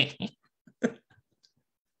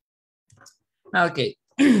 Okay,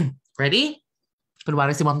 ready?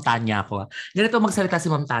 Kunwari si Ma'am Tanya ako. Ganito magsalita si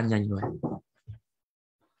Ma'am Tanya nyo.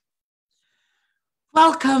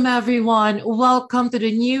 Welcome, everyone. Welcome to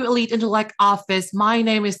the new Elite Intellect office. My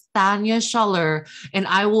name is Tanya Schuller, and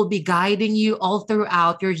I will be guiding you all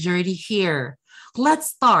throughout your journey here. Let's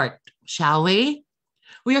start, shall we?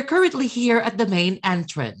 We are currently here at the main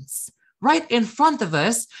entrance. Right in front of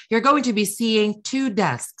us, you're going to be seeing 2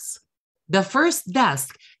 desks. The first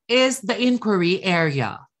desk is the inquiry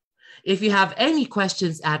area. If you have any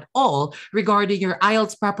questions at all regarding your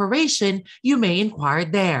IELTS preparation, you may inquire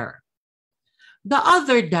there. The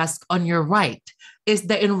other desk on your right is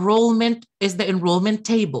the enrollment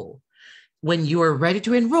table. When you are ready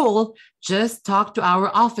to enroll, just talk to our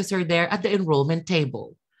officer there at the enrollment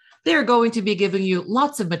table. They're going to be giving you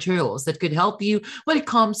lots of materials that could help you when it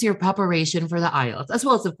comes to your preparation for the IELTS, as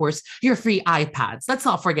well as, of course, your free iPads. Let's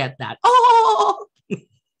not forget that. Oh!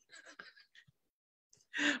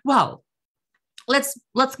 Well, let's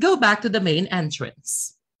go back to the main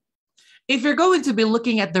entrance. If you're going to be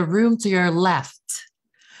looking at the room to your left,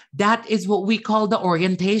 that is what we call the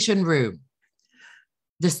orientation room.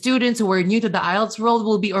 The students who are new to the IELTS world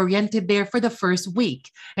will be oriented there for the first week,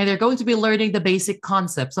 and they're going to be learning the basic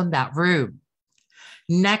concepts on that room.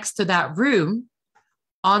 Next to that room,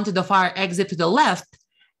 onto the far exit to the left,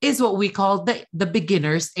 is what we call the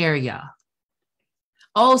beginners area.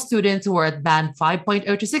 All students who are at band 5.0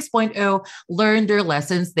 to 6.0 learn their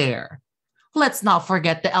lessons there. Let's not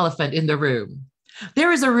forget the elephant in the room.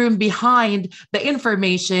 There is a room behind the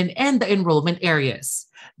information and the enrollment areas.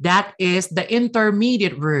 That is the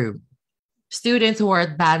intermediate room. Students who are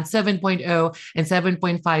at band 7.0 and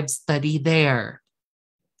 7.5 study there.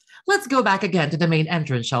 Let's go back again to the main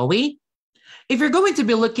entrance, shall we? If you're going to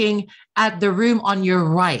be looking at the room on your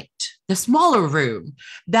right, the smaller room,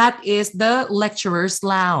 that is the lecturer's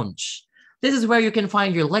lounge. This is where you can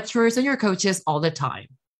find your lecturers and your coaches all the time.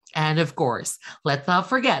 And of course, let's not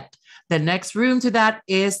forget The next room to that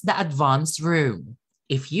is the advanced room.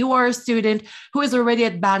 If you are a student who is already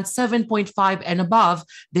at band 7.5 and above,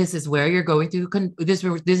 this is where you're going to this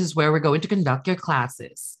is where we're going to conduct your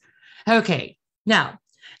classes. Okay, now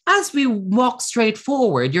as we walk straight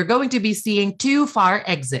forward, you're going to be seeing two fire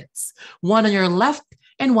exits, one on your left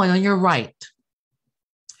and one on your right.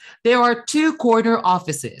 There are two corner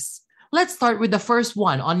offices. Let's start with the first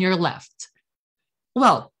one on your left.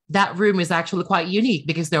 Well, that room is actually quite unique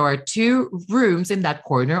because there are two rooms in that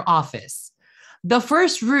corner office. The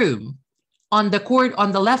first room on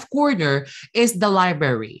the left corner is the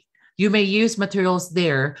library. You may use materials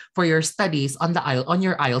there for your studies on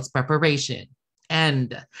your IELTS preparation.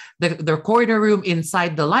 And the corner room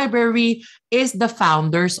inside the library is the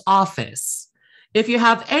founder's office. If you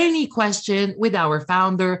have any question with our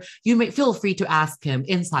founder, you may feel free to ask him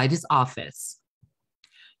inside his office.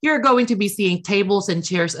 You're going to be seeing tables and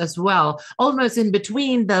chairs as well, almost in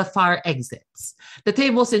between the fire exits. The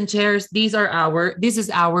tables and chairs, this is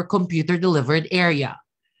our computer delivered area.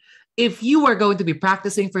 If you are going to be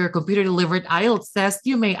practicing for your computer delivered IELTS test,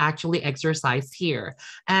 you may actually exercise here.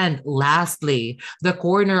 And lastly, the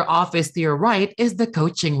corner office to your right is the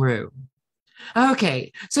coaching room.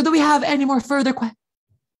 Okay, so do we have any more further questions?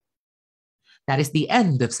 That is the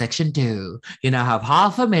end of section 2. You now have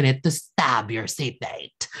half a minute to stab your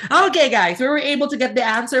seatmate. Okay, guys, we were able to get the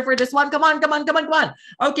answer for this one. Come on.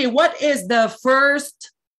 Okay, what is the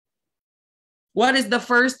first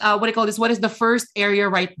area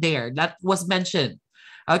right there that was mentioned?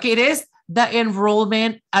 Okay, it is the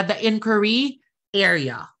enrollment at the inquiry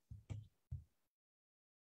area.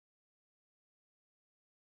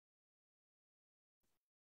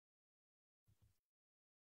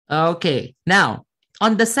 Okay, now,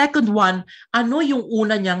 on the second one, ano yung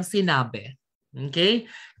una niyang sinabi? Okay,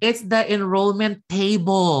 it's the enrollment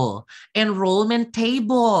table. Enrollment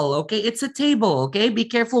table, okay? It's a table, okay? Be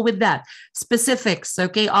careful with that. Specifics,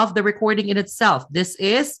 okay, of the recording in itself. This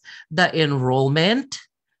is the enrollment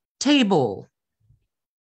table.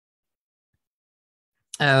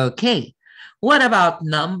 Okay, what about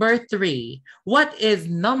number 3? What is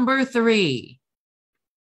number 3?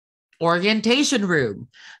 Orientation room.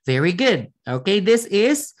 Very good. Okay, this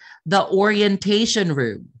is the orientation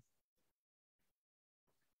room.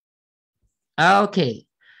 Okay,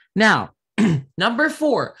 now, number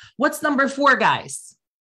 4. What's number 4, guys?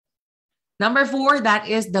 Number 4, that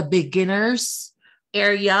is the beginners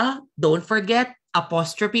area. Don't forget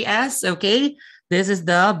apostrophe S, okay? This is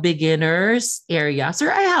the beginners area.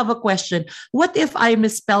 Sir, I have a question. What if I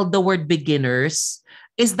misspelled the word beginners?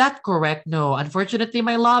 Is that correct? No. Unfortunately,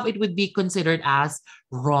 my love, it would be considered as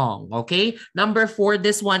wrong, okay? Number 4,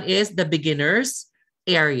 this one is the beginners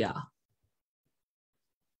area.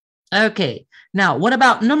 Okay, now what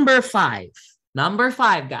about number 5? Number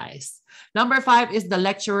 5, guys. Number 5 is the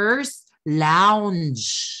lecturer's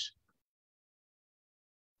lounge.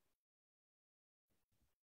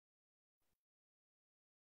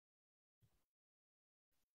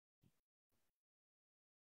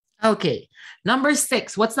 Okay, number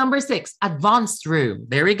 6. What's number 6? Advanced room.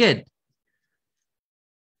 Very good.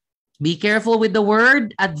 Be careful with the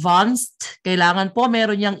word advanced. Kailangan po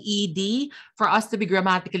meron yung ED for us to be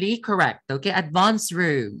grammatically correct. Okay, advanced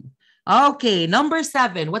room. Okay, number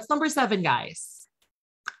 7. What's number 7, guys?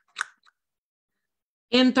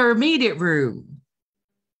 Intermediate room.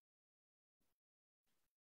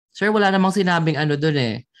 Sir, wala namang sinabing ano dun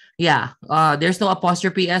eh. Yeah, there's no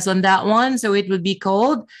apostrophe S on that one. So it would be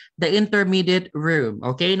called the intermediate room.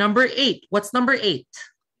 Okay, number 8. What's number 8?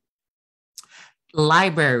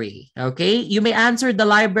 Library. Okay, you may answer the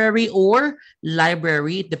library or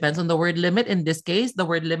library. It depends on the word limit. In this case, the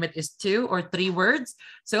word limit is 2 or 3 words.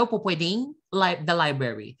 So pupwedeng the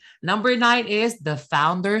library. Number 9 is the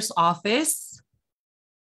founder's office.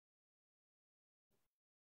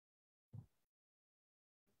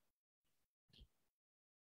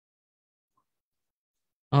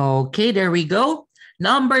 Okay, there we go.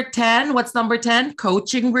 Number 10, what's number 10?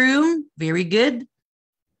 Coaching room. Very good.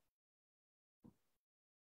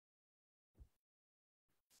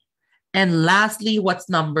 And lastly, what's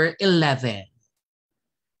number 11?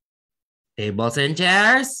 Tables and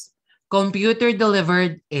chairs. Computer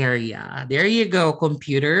delivered area. There you go,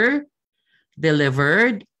 computer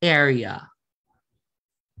delivered area.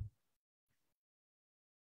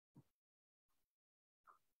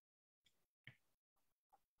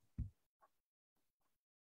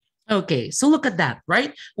 Okay, so look at that,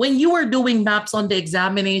 right? When you are doing maps on the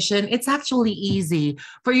examination, it's actually easy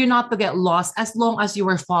for you not to get lost as long as you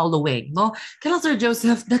are following. No, Counselor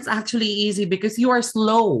Joseph, that's actually easy because you are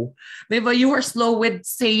slow. Diba? You are slow with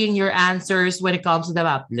saying your answers when it comes to the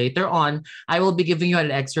map. Later on, I will be giving you an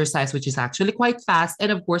exercise which is actually quite fast and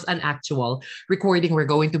of course an actual recording. We're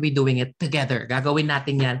going to be doing it together. Gagawin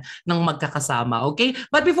natin yan ng magkakasama, okay?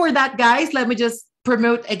 But before that, guys, let me just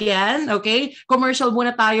promote again, okay? Commercial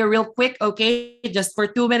muna tayo real quick, okay? Just for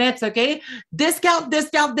 2 minutes, okay? Discount,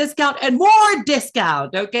 discount, discount, and more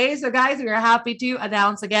discount, okay? So guys, we are happy to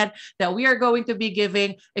announce again that we are going to be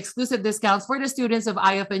giving exclusive discounts for the students of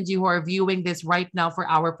IFNG who are viewing this right now for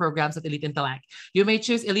our programs at Elite Intellect. You may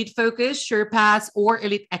choose Elite Focus, SurePass, or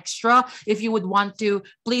Elite Extra. If you would want to,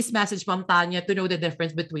 please message Ma'am Tanya to know the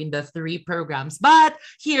difference between the 3 programs. But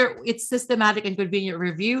here, it's systematic and convenient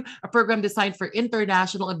review, a program designed for international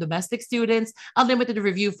and domestic students, unlimited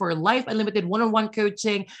review for life, unlimited one-on-one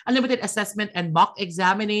coaching, unlimited assessment and mock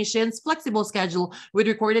examinations, flexible schedule with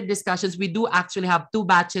recorded discussions. We do actually have 2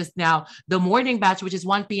 batches now. The morning batch, which is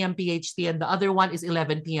 1 p.m. PHT, and the other one is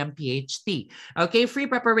 11 p.m. PHT. Okay, free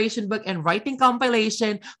preparation book and writing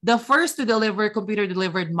compilation, the first to deliver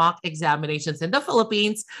computer-delivered mock examinations in the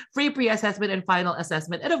Philippines, free pre-assessment and final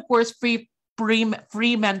assessment, and of course, free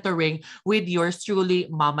mentoring with yours truly,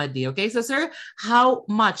 Mama D. Okay, so sir, how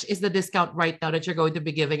much is the discount right now that you're going to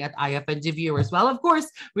be giving at IFNG viewers? Well, of course,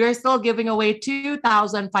 we are still giving away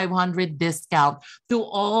 2,500 discount to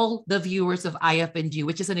all the viewers of IFNG,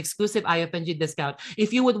 which is an exclusive IFNG discount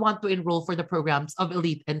if you would want to enroll for the programs of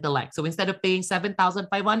Elite Intellect. So instead of paying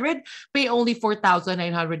 7,500, pay only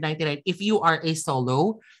 4,999 if you are a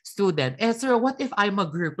solo student. Eh, sir, what if I'm a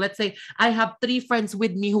group? Let's say I have 3 friends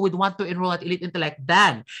with me who would want to enroll at Elite Intellect.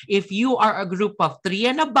 Then, if you are a group of 3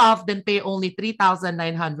 and above, then pay only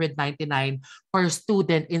 3,999 per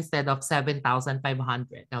student instead of 7,500.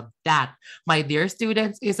 Now, that, my dear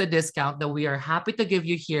students, is a discount that we are happy to give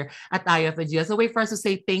you here at IFNG as a way for us to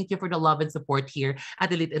say thank you for the love and support here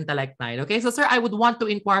at Elite Intellect 9. Okay, so sir, I would want to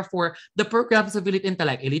inquire for the programs of Elite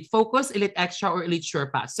Intellect, Elite Focus, Elite Extra, or Elite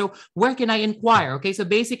SurePass. So where can I inquire? Okay, so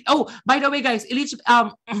basic. Oh, by the way, guys, Elite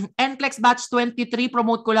NCLEX Batch 23,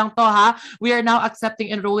 promote ko lang to ha. We are now accepting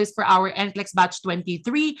enrollees for our NCLEX Batch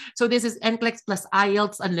 23. So this is NCLEX plus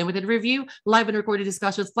IELTS Unlimited Review, live and recorded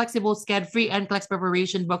discussions, flexible sched, free NCLEX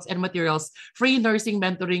preparation books and materials, free nursing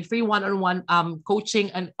mentoring, free one-on-one coaching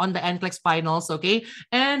and on the NCLEX finals, okay?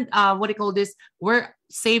 And what do you call this? We're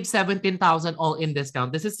save 17,000 all in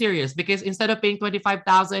discount. This is serious because instead of paying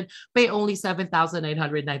 25,000, pay only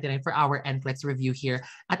 7,999 for our NCLEX review here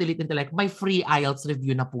at Elite Intellect. May free IELTS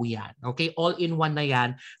review na po yan. Okay? All in one na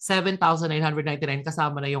yan. 7,999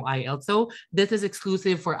 kasama na yung IELTS. So this is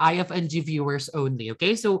exclusive for IFNG viewers only.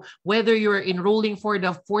 Okay? So whether you're enrolling for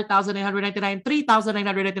the 4,999,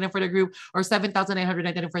 3,999 for the group, or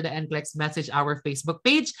 7,999 for the NCLEX, message our Facebook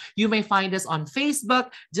page. You may find us on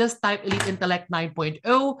Facebook. Just type Elite Intellect 9.0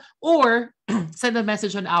 or send a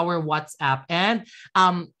message on our WhatsApp and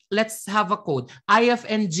let's have a code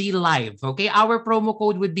IFNG Live. Okay, our promo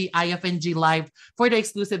code would be IFNG Live for the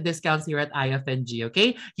exclusive discounts here at IFNG.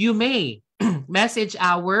 Okay, you may message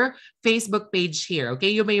our Facebook page here. Okay,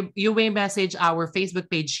 you may message our Facebook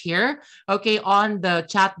page here. Okay, on the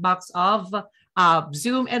chat box of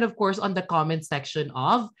Zoom and of course on the comment section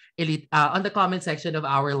of Elite, on the comment section of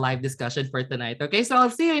our live discussion for tonight. Okay, so I'll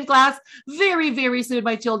see you in class very, very soon,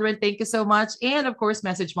 my children. Thank you so much. And of course,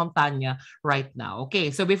 message Mom Tanya right now.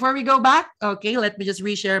 Okay, so before we go back, okay, let me just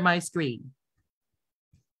reshare my screen.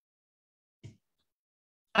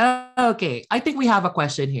 Okay, I think we have a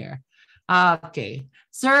question here. Okay.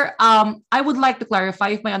 Sir, I would like to clarify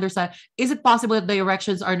if my understanding, is it possible that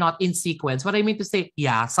directions are not in sequence? What I mean to say,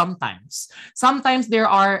 yeah, sometimes. Sometimes there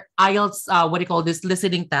are IELTS, what do you call this,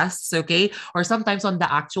 listening tests, okay? Or sometimes on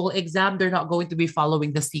the actual exam, they're not going to be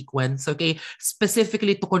following the sequence, okay?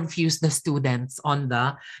 Specifically to confuse the students on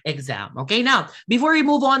the exam, okay? Now, before we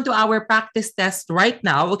move on to our practice test right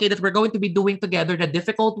now, okay, that we're going to be doing together, the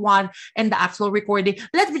difficult one and the actual recording,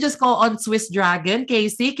 let me just call on Swiss Dragon,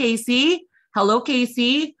 Casey. Casey? Hello,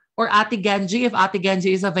 Casey, or Ate Genji, if Ate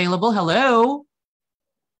Genji is available. Hello.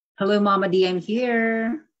 Hello, Mama D, I'm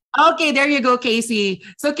here. Okay, there you go, Casey.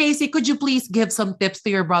 So, Casey, could you please give some tips to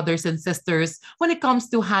your brothers and sisters when it comes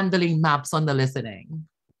to handling maps on the listening?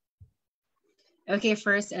 Okay,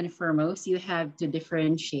 first and foremost, you have to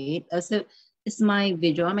differentiate. So, is my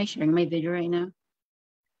video, am I sharing my video right now?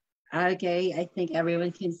 Okay, I think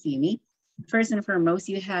everyone can see me. First and foremost,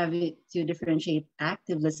 you have to differentiate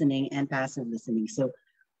active listening and passive listening. So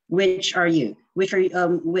which are you? Which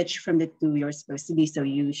from the two you're supposed to be? So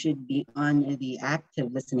you should be on the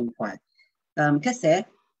active listening part. Kasi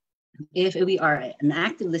if we are an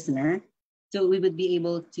active listener, so we would be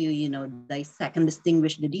able to, dissect and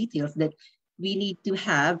distinguish the details that we need to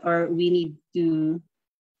have, or we need to,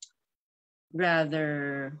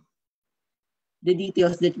 rather, the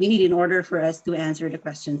details that we need in order for us to answer the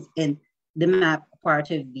questions in the map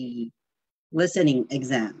part of the listening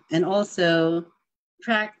exam. And also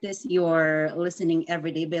practice your listening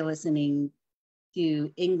every day by listening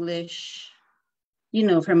to English,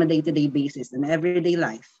 from a day-to-day basis in everyday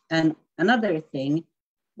life. And another thing,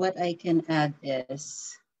 what I can add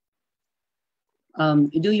is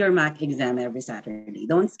do your MAC exam every Saturday.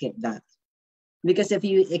 Don't skip that. Because if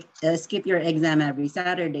you skip your exam every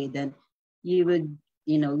Saturday, then you would,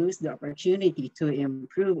 lose the opportunity to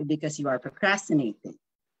improve because you are procrastinating.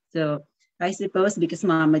 So I suppose because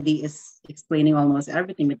Mama D is explaining almost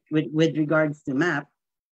everything with regards to MAP.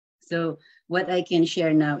 So what I can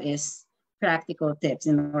share now is practical tips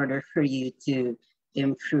in order for you to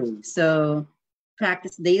improve. So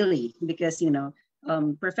practice daily because,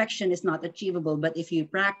 perfection is not achievable, but if you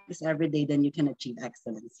practice every day, then you can achieve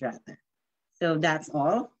excellence rather. So that's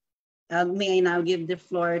all. May I now give the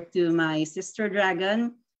floor to my sister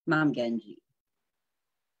dragon, Ma'am Genji.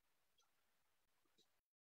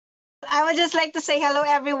 I would just like to say hello,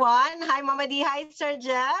 everyone. Hi, Mama D. Hi, Sir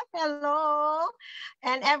Jeff. Hello.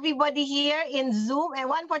 And everybody here in Zoom, and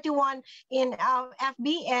 141 in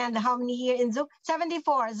FB, and how many here in Zoom?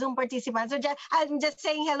 74 Zoom participants. So I'm just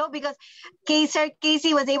saying hello because Sir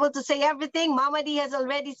Casey was able to say everything. Mama D has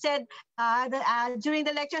already said during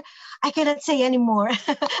the lecture. I cannot say anymore.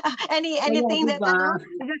 Anything that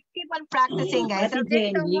just keep on practicing, guys.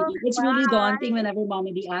 Okay, it's really daunting whenever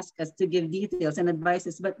Mama D asks us to give details and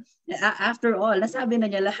advices, but after all, nasabi na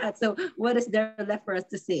niya lahat. So what is there left for us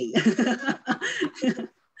to say?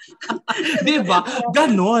 Diba?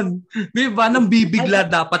 Ganon. Diba? Nang bibigla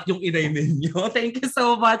dapat yung inay ninyo. Thank you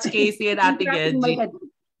so much, Casey and Ate Genji.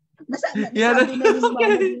 Nasabi na ni Mama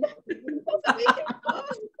D.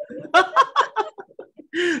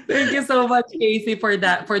 Thank you so much, Casey, for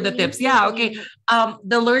the tips. Yeah, okay.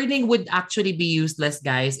 The learning would actually be useless,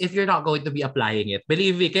 guys, if you're not going to be applying it.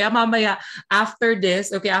 Believe me. Kaya mamaya, after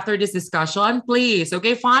this discussion, please,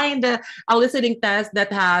 okay, find a listening test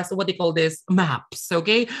that has, what they call this, maps,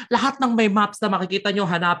 okay? Lahat ng may maps na makikita nyo,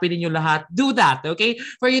 hanapin niyo lahat. Do that, okay?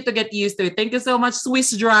 For you to get used to it. Thank you so much,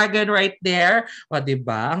 Swiss Dragon right there. O,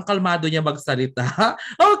 diba? Ang kalmado niya magsalita.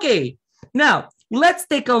 Okay, now, let's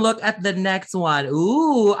take a look at the next one.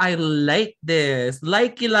 Ooh, I like this.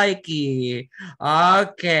 Likey.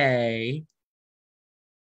 Okay.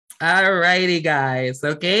 Alrighty, guys.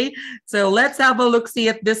 Okay. So let's have a look-see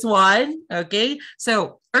at this one. Okay.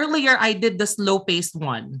 So earlier I did the slow-paced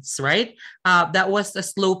ones, right? That was the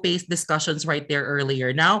slow-paced discussions right there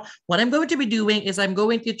earlier. Now, what I'm going to be doing is I'm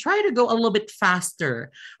going to try to go a little bit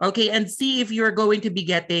faster. Okay. And see if you're going to be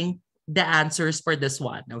getting the answers for this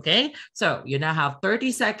one, okay? So you now have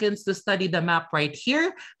 30 seconds to study the map right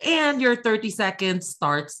here, and your 30 seconds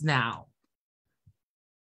starts now.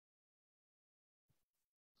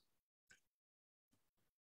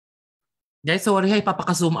 Guys, sorry,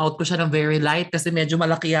 papaka-zoom out ko siya ng very light kasi medyo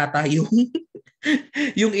malaki yata yung,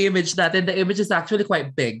 yung image natin. The image is actually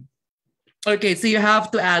quite big. Okay, so you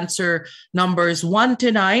have to answer numbers 1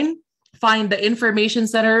 to 9. Find the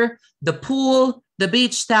information center, the pool, the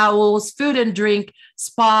beach towels, food and drink,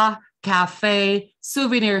 spa, cafe,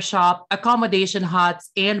 souvenir shop, accommodation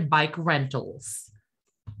huts, and bike rentals.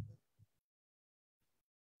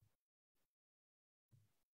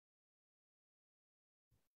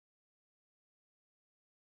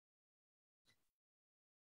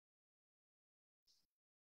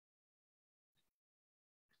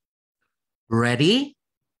 Ready?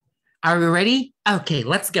 Are we ready? Okay,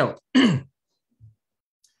 let's go.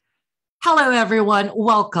 Hello, everyone.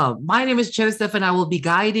 Welcome. My name is Joseph, and I will be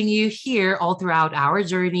guiding you here all throughout our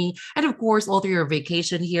journey and, of course, all through your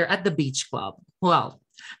vacation here at the beach club. Well,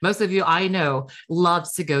 most of you I know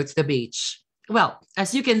loves to go to the beach. Well,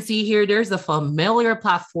 as you can see here, there's a familiar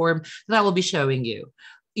platform that I will be showing you.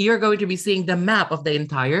 You're going to be seeing the map of the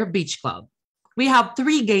entire beach club. We have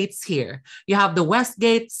 3 gates here. You have the West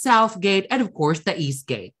Gate, South Gate, and, of course, the East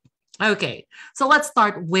Gate. Okay, so let's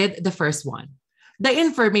start with the first one. The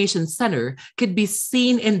information center could be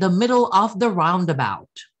seen in the middle of the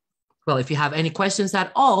roundabout. Well, if you have any questions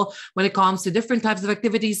at all when it comes to different types of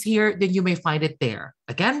activities here, then you may find it there.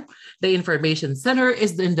 Again, the information center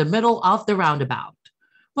is in the middle of the roundabout.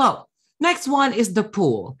 Well, Next one is the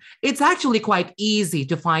pool. It's actually quite easy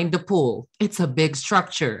to find the pool. It's a big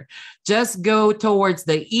structure. Just go towards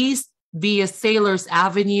the east via Sailors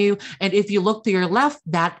Avenue. And if you look to your left,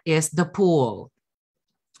 that is the pool.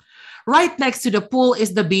 Right next to the pool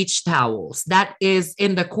is the beach towels. That is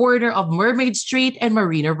in the corner of Mermaid Street and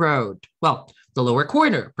Marina Road. Well, the lower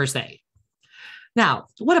corner per se. Now,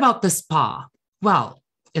 what about the spa? Well,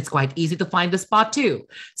 it's quite easy to find the spa too.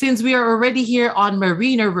 Since we are already here on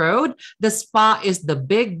Marina Road, the spa is the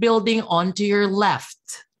big building onto your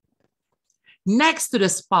left. Next to the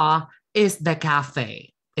spa is the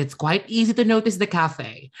cafe. It's quite easy to notice the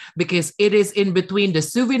cafe because it is in between the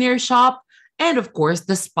souvenir shop and of course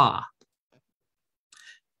the spa.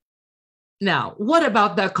 Now, what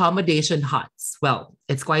about the accommodation huts? Well,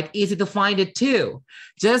 it's quite easy to find it too.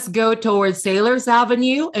 Just go towards Sailors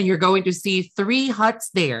Avenue and you're going to see 3 huts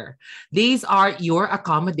there. These are your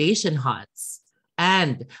accommodation huts.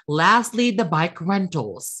 And lastly, the bike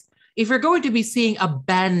rentals. If you're going to be seeing a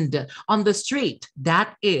bend on the street,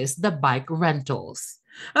 that is the bike rentals.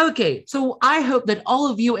 Okay, so I hope that all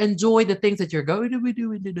of you enjoy the things that you're going to be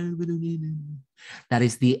doing. That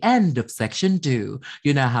is the end of section 2.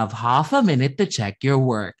 You now have half a minute to check your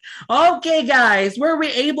work. Okay, guys, were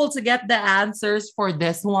we able to get the answers for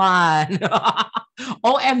this one?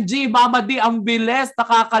 OMG, Mama D, ang bilis,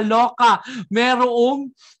 nakakaloka.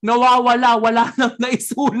 Merong nawawala, wala nang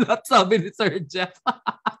naisulat, sabi ni Sir Jeff.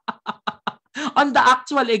 On the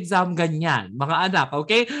actual exam, ganyan, mga anak,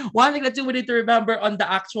 okay? One thing that you need to remember on the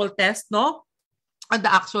actual test, no? On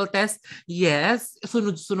the actual test, yes,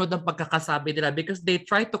 sunod-sunod ang pagkakasabi nila because they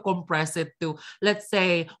try to compress it to, let's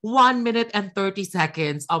say, 1 minute and 30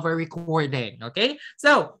 seconds of a recording, okay?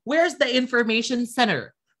 So, where's the information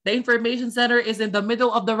center? The information center is in the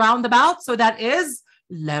middle of the roundabout, so that is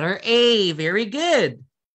letter A. Very good.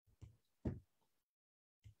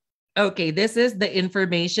 Okay, this is the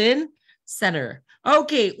information center.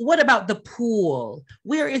 Okay, what about the pool?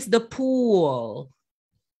 Where is the pool?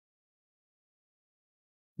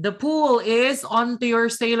 The pool is onto your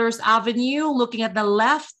Sailors Avenue, looking at the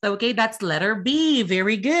left. Okay, that's letter B.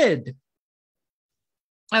 Very good.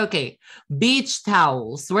 Okay, beach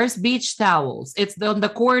towels. Where's beach towels? It's on the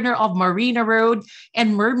corner of Marina Road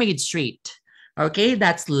and Mermaid Street. Okay,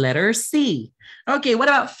 that's letter C. Okay, what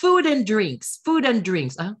about food and drinks? Food and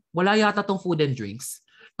drinks. Wala yata tong food and drinks.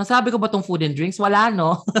 Nasabi ko ba tong food and drinks? Wala,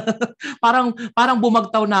 no? parang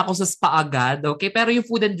bumagtaw na ako sa spa agad. Okay, pero yung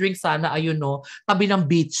food and drinks sana, ayun, no? Tabi ng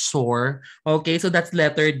beach shore. Okay, so that's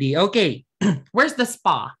letter D. Okay, where's the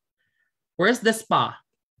spa? Where's the spa?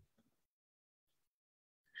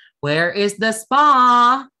 Where is the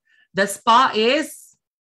spa? The spa is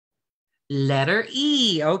letter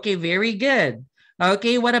E. Okay, very good.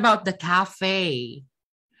 Okay, what about the cafe?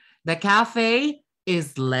 The cafe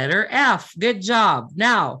is letter F. Good job.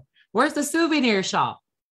 Now, where's the souvenir shop?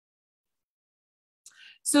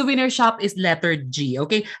 Souvenir shop is letter G.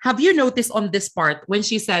 Okay, have you noticed on this part when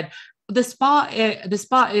she said the spa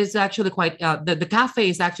is actually quite the cafe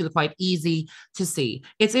is actually quite easy to see.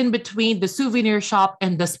 It's in between the souvenir shop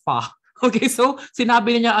and the spa. Okay, so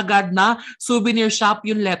sinabi niya agad na souvenir shop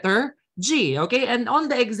yung letter G, okay? And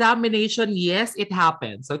on the examination, yes, it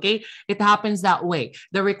happens, okay? It happens that way.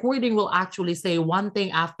 The recording will actually say one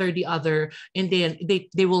thing after the other, and then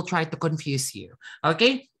they will try to confuse you,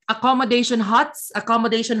 okay? Accommodation huts,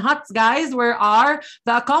 guys. Where are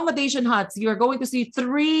the accommodation huts? You're going to see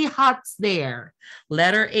 3 huts there.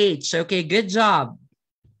 Letter H, okay? Good job.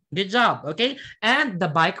 Good job, okay? And the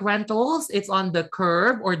bike rentals, it's on the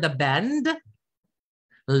curb or the bend.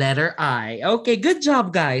 Letter I. Okay, good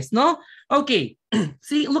job, guys. No? Okay.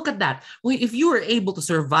 See, look at that. If you were able to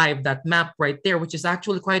survive that map right there, which is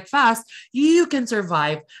actually quite fast, you can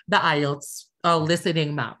survive the IELTS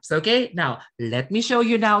listening maps. Okay? Now, let me show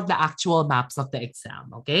you now the actual maps of the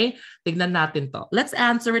exam. Okay? Tignan natin to. Let's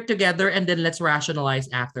answer it together and then let's rationalize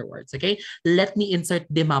afterwards. Okay? Let me insert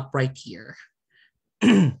the map right here.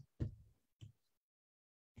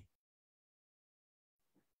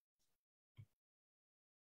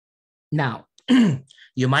 Now,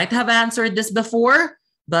 you might have answered this before,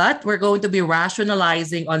 but we're going to be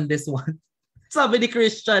rationalizing on this one. Sabi ni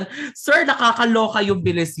Christian, Sir, nakakaloka yung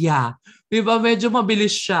bilis niya. Diba? Medyo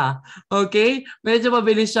mabilis siya. Okay? Medyo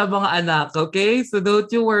mabilis siya, mga anak. Okay? So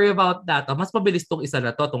don't you worry about that. Mas mabilis tong isa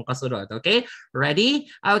na to, tong kasunod. Okay?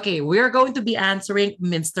 Ready? Okay, we're going to be answering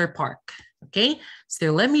Minster Park. Okay?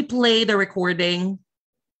 So let me play the recording.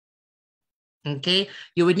 Okay,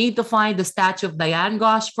 you would need to find the statue of Diane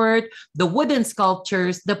Gosford, the wooden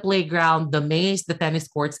sculptures, the playground, the maze, the tennis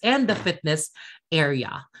courts, and the fitness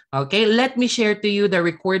area. Okay, let me share to you the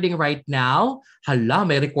recording right now. Hala,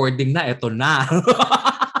 may recording na. Ito na.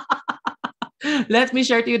 Let me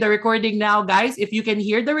share to you the recording now, guys. If you can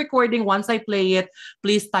hear the recording once I play it,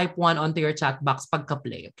 please type 1 onto your chat box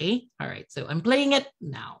pagka-play, okay? All right, so I'm playing it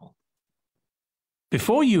now.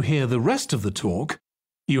 Before you hear the rest of the talk,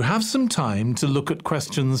 you have some time to look at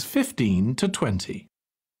questions 15 to 20.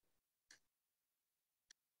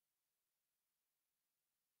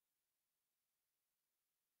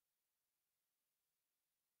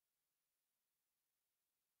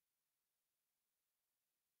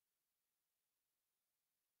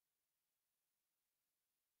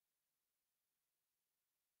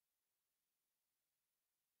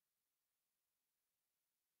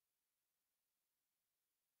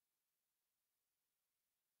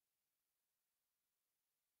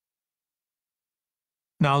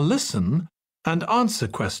 Now listen and answer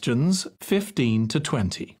questions 15 to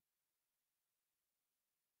 20.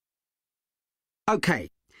 Okay,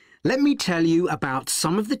 let me tell you about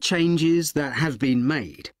some of the changes that have been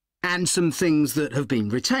made and some things that have been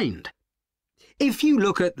retained. If you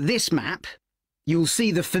look at this map, you'll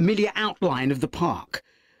see the familiar outline of the park,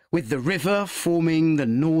 with the river forming the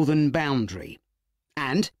northern boundary,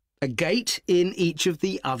 and a gate in each of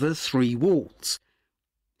the other 3 walls.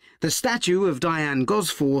 The statue of Diane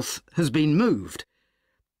Gosforth has been moved.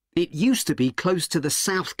 It used to be close to the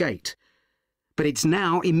south gate, but it's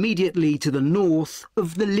now immediately to the north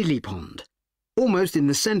of the lily pond, almost in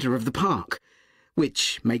the centre of the park,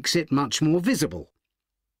 which makes it much more visible.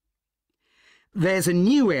 There's a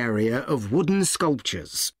new area of wooden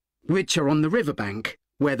sculptures, which are on the riverbank,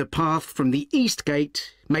 where the path from the east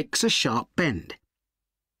gate makes a sharp bend.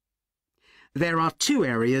 There are 2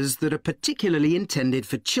 areas that are particularly intended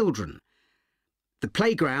for children. The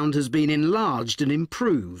playground has been enlarged and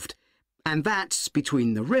improved, and that's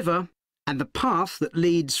between the river and the path that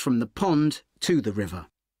leads from the pond to the river.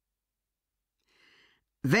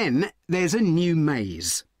 Then there's a new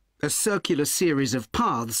maze, a circular series of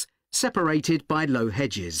paths separated by low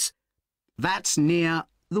hedges. That's near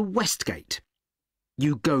the west gate.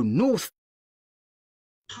 You go north.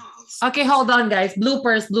 Okay, hold on, guys.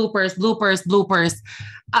 Bloopers.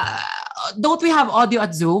 Don't we have audio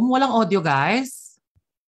at Zoom? Walang audio, guys?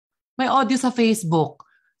 May audio sa Facebook.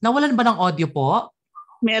 Nawalan ba ng audio po?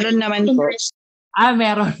 Meron naman po.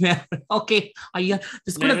 Meron. Okay. Ayan.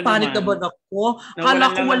 Diyos ko, nagpanik na ba ako? Nawalan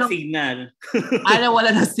lang ng signal.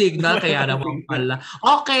 Nawalan ng signal, kaya naman pala.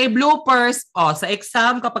 Okay, bloopers. Sa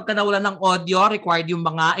exam, kapag ka nawalan ng audio, required yung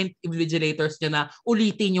mga invigilators nyo na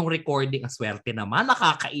ulitin yung recording. Ang swerte naman,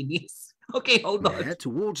 nakakainis. Okay, hold on.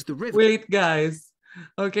 Towards the river. Wait, guys.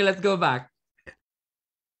 Okay, let's go back.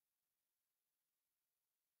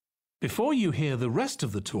 Before you hear the rest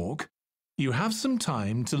of the talk, you have some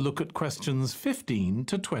time to look at questions 15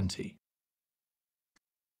 to 20.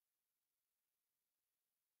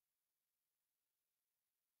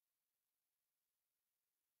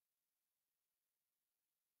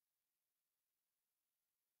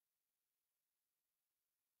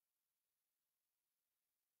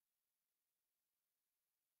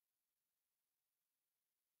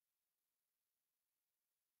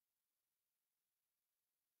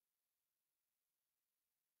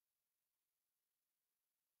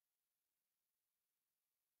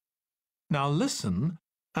 Now listen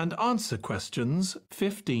and answer questions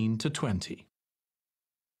 15 to 20.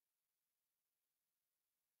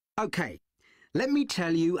 Okay, let me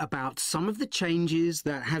tell you about some of the changes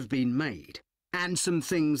that have been made and some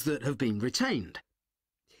things that have been retained.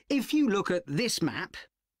 If you look at this map,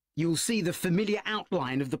 you'll see the familiar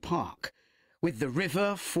outline of the park, with the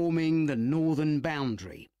river forming the northern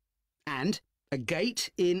boundary, and a gate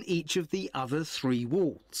in each of the other 3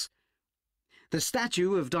 walls. The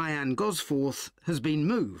statue of Diane Gosforth has been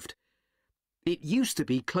moved. It used to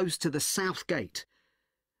be close to the south gate,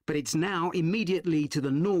 but it's now immediately to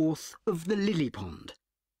the north of the lily pond,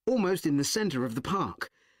 almost in the centre of the park,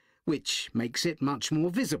 which makes it much more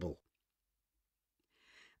visible.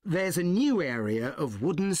 There's a new area of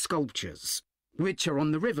wooden sculptures, which are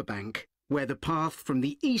on the riverbank, where the path from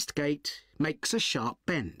the east gate makes a sharp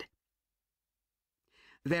bend.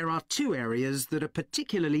 There are 2 areas that are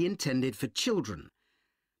particularly intended for children.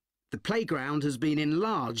 The playground has been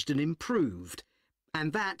enlarged and improved,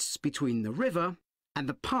 and that's between the river and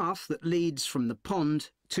the path that leads from the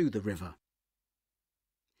pond to the river.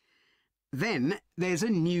 Then there's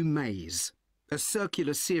a new maze, a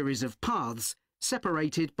circular series of paths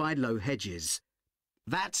separated by low hedges.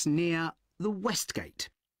 That's near the west gate.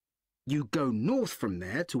 You go north from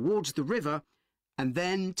there towards the river and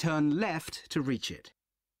then turn left to reach it.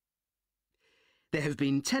 There have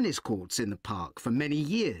been tennis courts in the park for many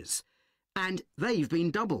years, and they've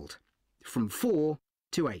been doubled, from 4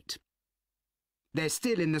 to 8. They're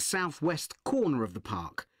still in the southwest corner of the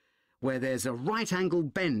park, where there's a right-angle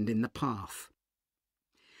bend in the path.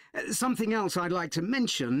 Something else I'd like to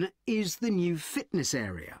mention is the new fitness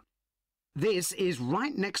area. This is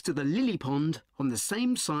right next to the lily pond on the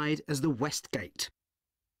same side as the west gate.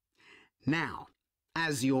 Now,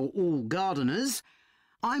 as you're all gardeners,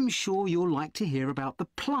 I'm sure you'll like to hear about the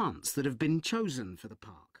plants that have been chosen for the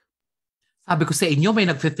park. Sabi ko sa inyo, may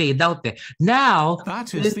nag-fade out eh. Now,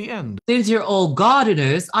 That is the end. since you're all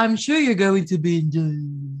gardeners, I'm sure you're going to be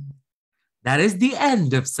enjoying. That is the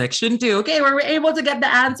end of section 2. Okay, we were able to get the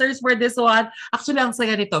answers for this one. Actually, ang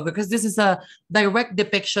saya nito because this is a direct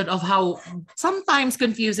depiction of how sometimes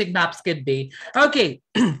confusing maps could be. Okay,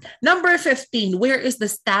 number 15. Where is the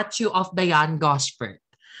statue of Diane Gosford?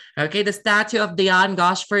 Okay, the statue of Diane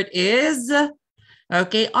Gosford is...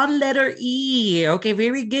 Okay, on letter E. Okay,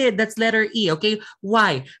 very good. That's letter E. Okay,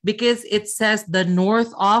 why? Because it says the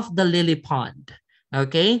north of the lily pond.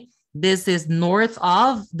 Okay, this is north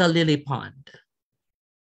of the lily pond.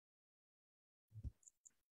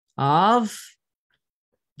 Of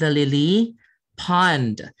the lily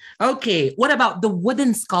pond. Okay, what about the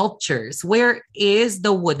wooden sculptures? Where is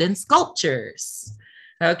the wooden sculptures?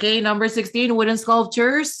 Okay, number 16, wooden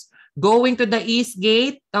sculptures. Going to the east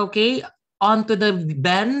gate. Okay, onto the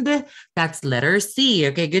bend, that's letter C.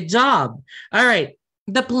 Okay, good job. All right,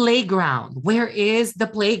 the playground. Where is the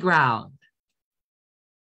playground?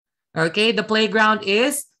 Okay, the playground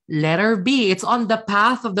is letter B. It's on the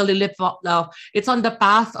path of the lily. It's on the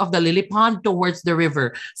path of the lily pond towards the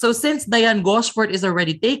river. So since Diane Gosford is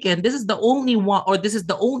already taken, this is the only one, or this is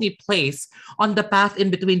the only place on the path in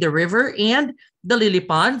between the river and the lily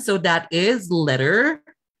pond. So that is letter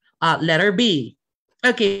B.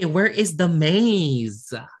 Okay, where is the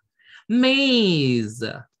maze? Maze.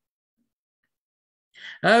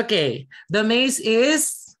 Okay, the maze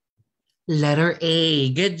is letter A.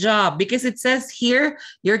 Good job. Because it says here,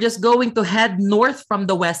 you're just going to head north from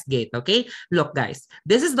the west gate, okay? Look, guys,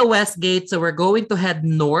 this is the west gate, so we're going to head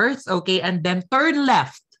north, okay? And then turn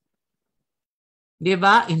left.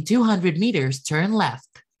 Diba? In 200 meters, turn left.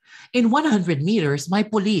 In 100 meters, may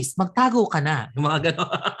police. Magtago ka na. Mga ganon.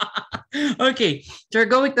 Okay, so we're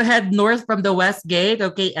going to head north from the west gate.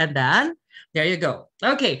 Okay, and then there you go.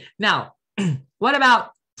 Okay, now, what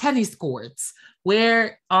about tennis courts?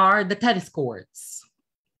 Where are the tennis courts?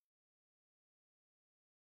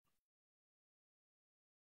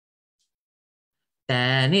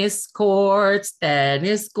 Tennis courts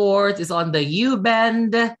is on the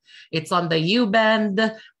U-bend. It's on the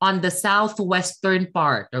U-bend on the southwestern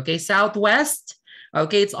part. Okay, southwest.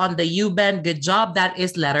 Okay, it's on the U-bend. Good job. That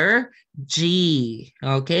is letter G.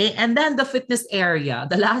 Okay, and then the fitness area,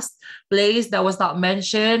 the last place that was not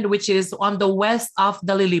mentioned, which is on the west of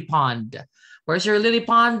the lily pond. Where's your lily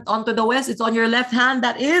pond? Onto the west. It's on your left hand.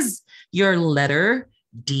 That is your letter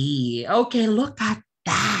D. Okay, look at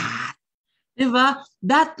that. Diba?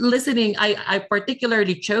 That listening, I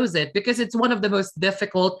particularly chose it because it's one of the most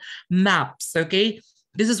difficult maps. Okay.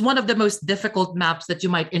 This is one of the most difficult maps that you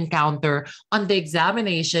might encounter on the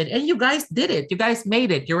examination. And you guys did it. You guys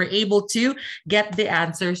made it. You were able to get the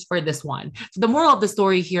answers for this one. So the moral of the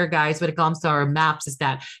story here, guys, when it comes to our maps is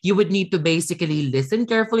that you would need to basically listen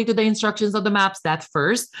carefully to the instructions of the maps, that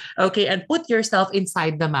first, okay, and put yourself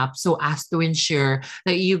inside the map so as to ensure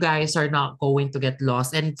that you guys are not going to get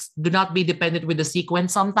lost. And do not be dependent with the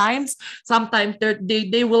sequence sometimes. Sometimes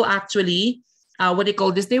they will actually...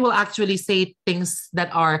 they will actually say things that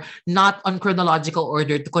are not on chronological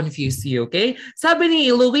order to confuse you, okay? Sabi ni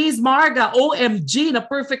Louise Marga, OMG, na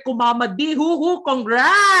perfect ko mama di,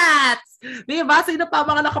 congrats! Diba? Sino pa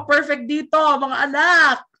mga naka-perfect dito, mga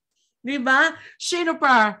anak? Diba? Sino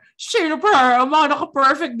pa, ang mga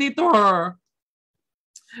naka-perfect dito.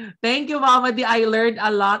 Thank you, Mama D. I learned a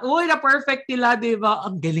lot. Uy, na-perfect nila, di ba?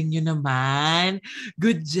 Ang galing nyo naman.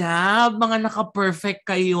 Good job, mga naka-perfect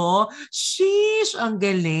kayo. Sheesh, ang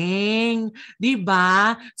galing. Di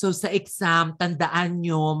ba? So, sa exam, tandaan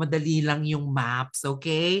nyo, madali lang yung maps,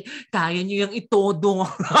 okay? Kaya nyo yung itodo.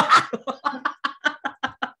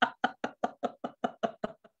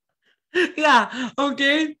 Yeah,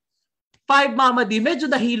 okay? 5, Mama D. Medyo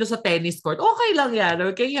nahilo sa tennis court. Okay lang yan.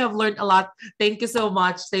 Okay, you have learned a lot. Thank you so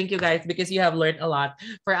much. Thank you, guys, because you have learned a lot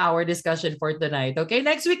for our discussion for tonight. Okay,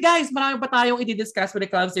 next week, guys, marami pa tayong i-discuss when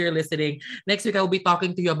it comes to your listening. Next week, I will be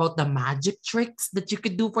talking to you about the magic tricks that you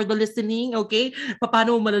could do for the listening. Okay,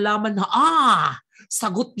 paano mo malalaman na,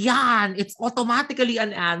 sagot yan. It's automatically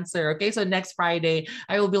an answer. Okay, so next Friday,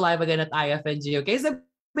 I will be live again at IFNG. Okay, so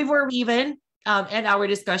before we even end our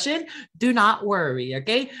discussion, do not worry,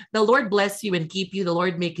 okay? The Lord bless you and keep you. The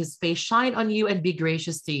Lord make his face shine on you and be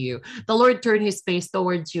gracious to you. The Lord turn his face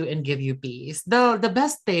towards you and give you peace. The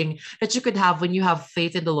best thing that you could have when you have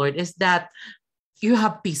faith in the Lord is that you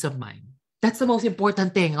have peace of mind. That's the most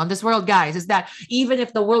important thing on this world, guys, is that even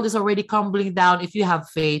if the world is already crumbling down, if you have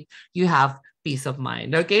faith, you have peace of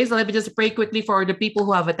mind. Okay, so let me just pray quickly for the people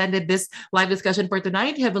who have attended this live discussion for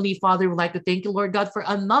tonight. Heavenly Father, we'd like to thank you, Lord God, for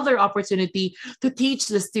another opportunity to teach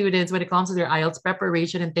the students when it comes to their IELTS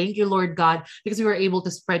preparation. And thank you, Lord God, because we were able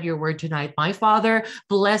to spread your word tonight. My Father,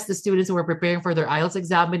 bless the students who are preparing for their IELTS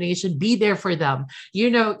examination. Be there for them.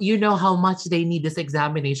 You know how much they need this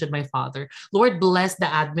examination, my Father. Lord, bless the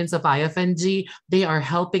admins of IFNG. They are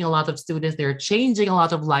helping a lot of students. They're changing a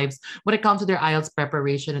lot of lives when it comes to their IELTS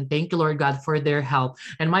preparation. And thank you, Lord God, for their help.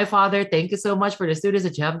 And my Father, thank you so much for the students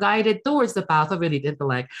that you have guided towards the path of elite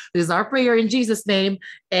intellect. This is our prayer in Jesus' name.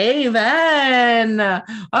 Amen.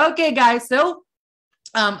 Okay, guys. So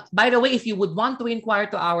by the way, if you would want to inquire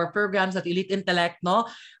to our programs at Elite Intellect, no,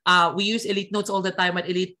 we use Elite Notes all the time at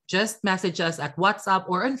Elite. Just message us at WhatsApp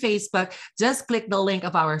or on Facebook. Just click the link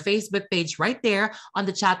of our Facebook page right there on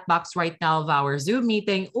the chat box right now of our Zoom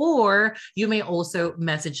meeting, or you may also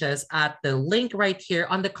message us at the link right here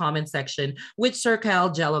on the comment section, which Sir Kyle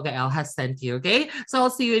Delo has sent you, okay? So I'll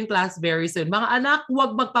see you in class very soon. Mga anak,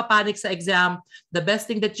 huwag magpapanik sa exam. The best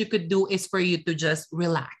thing that you could do is for you to just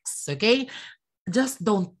relax, okay? Just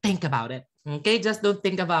don't think about it. Okay, just don't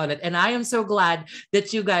think about it. And I am so glad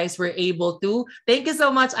that you guys were able to. Thank you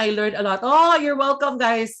so much. I learned a lot. Oh, you're welcome,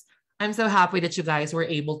 guys. I'm so happy that you guys were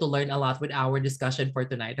able to learn a lot with our discussion for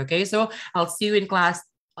tonight. Okay, so I'll see you in class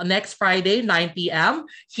next Friday, 9 p.m.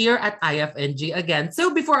 here at IFNG again.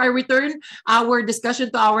 So before I return our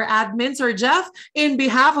discussion to our admin, Sir Jeff, in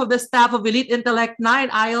behalf of the staff of Elite Intellect 9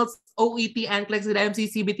 IELTS, OET, NCLEX, and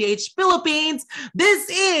MCCBTH Philippines, this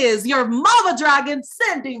is your Mama Dragon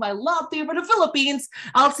sending my love to you for the Philippines.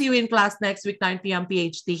 I'll see you in class next week, 9 p.m.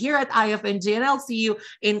 PHT here at IFNG, and I'll see you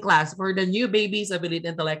in class for the new babies of Elite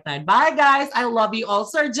Intellect 9. Bye, guys. I love you all.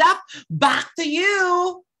 Sir Jeff, back to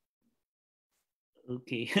you.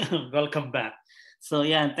 Okay, welcome back. So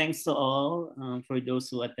yeah, thanks to all for those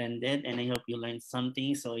who attended, and I hope you learned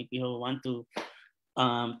something. So if you want to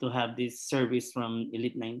have this service from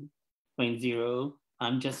Elite 9.0,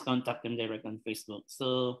 just contact them direct on Facebook.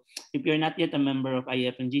 So if you're not yet a member of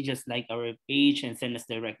IFNG, just like our page and send us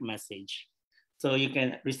direct message, so you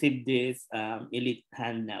can receive this Elite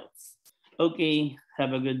handouts. Okay,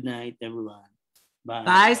 have a good night, everyone. Bye.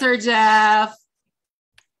 Bye, Sir Jeff.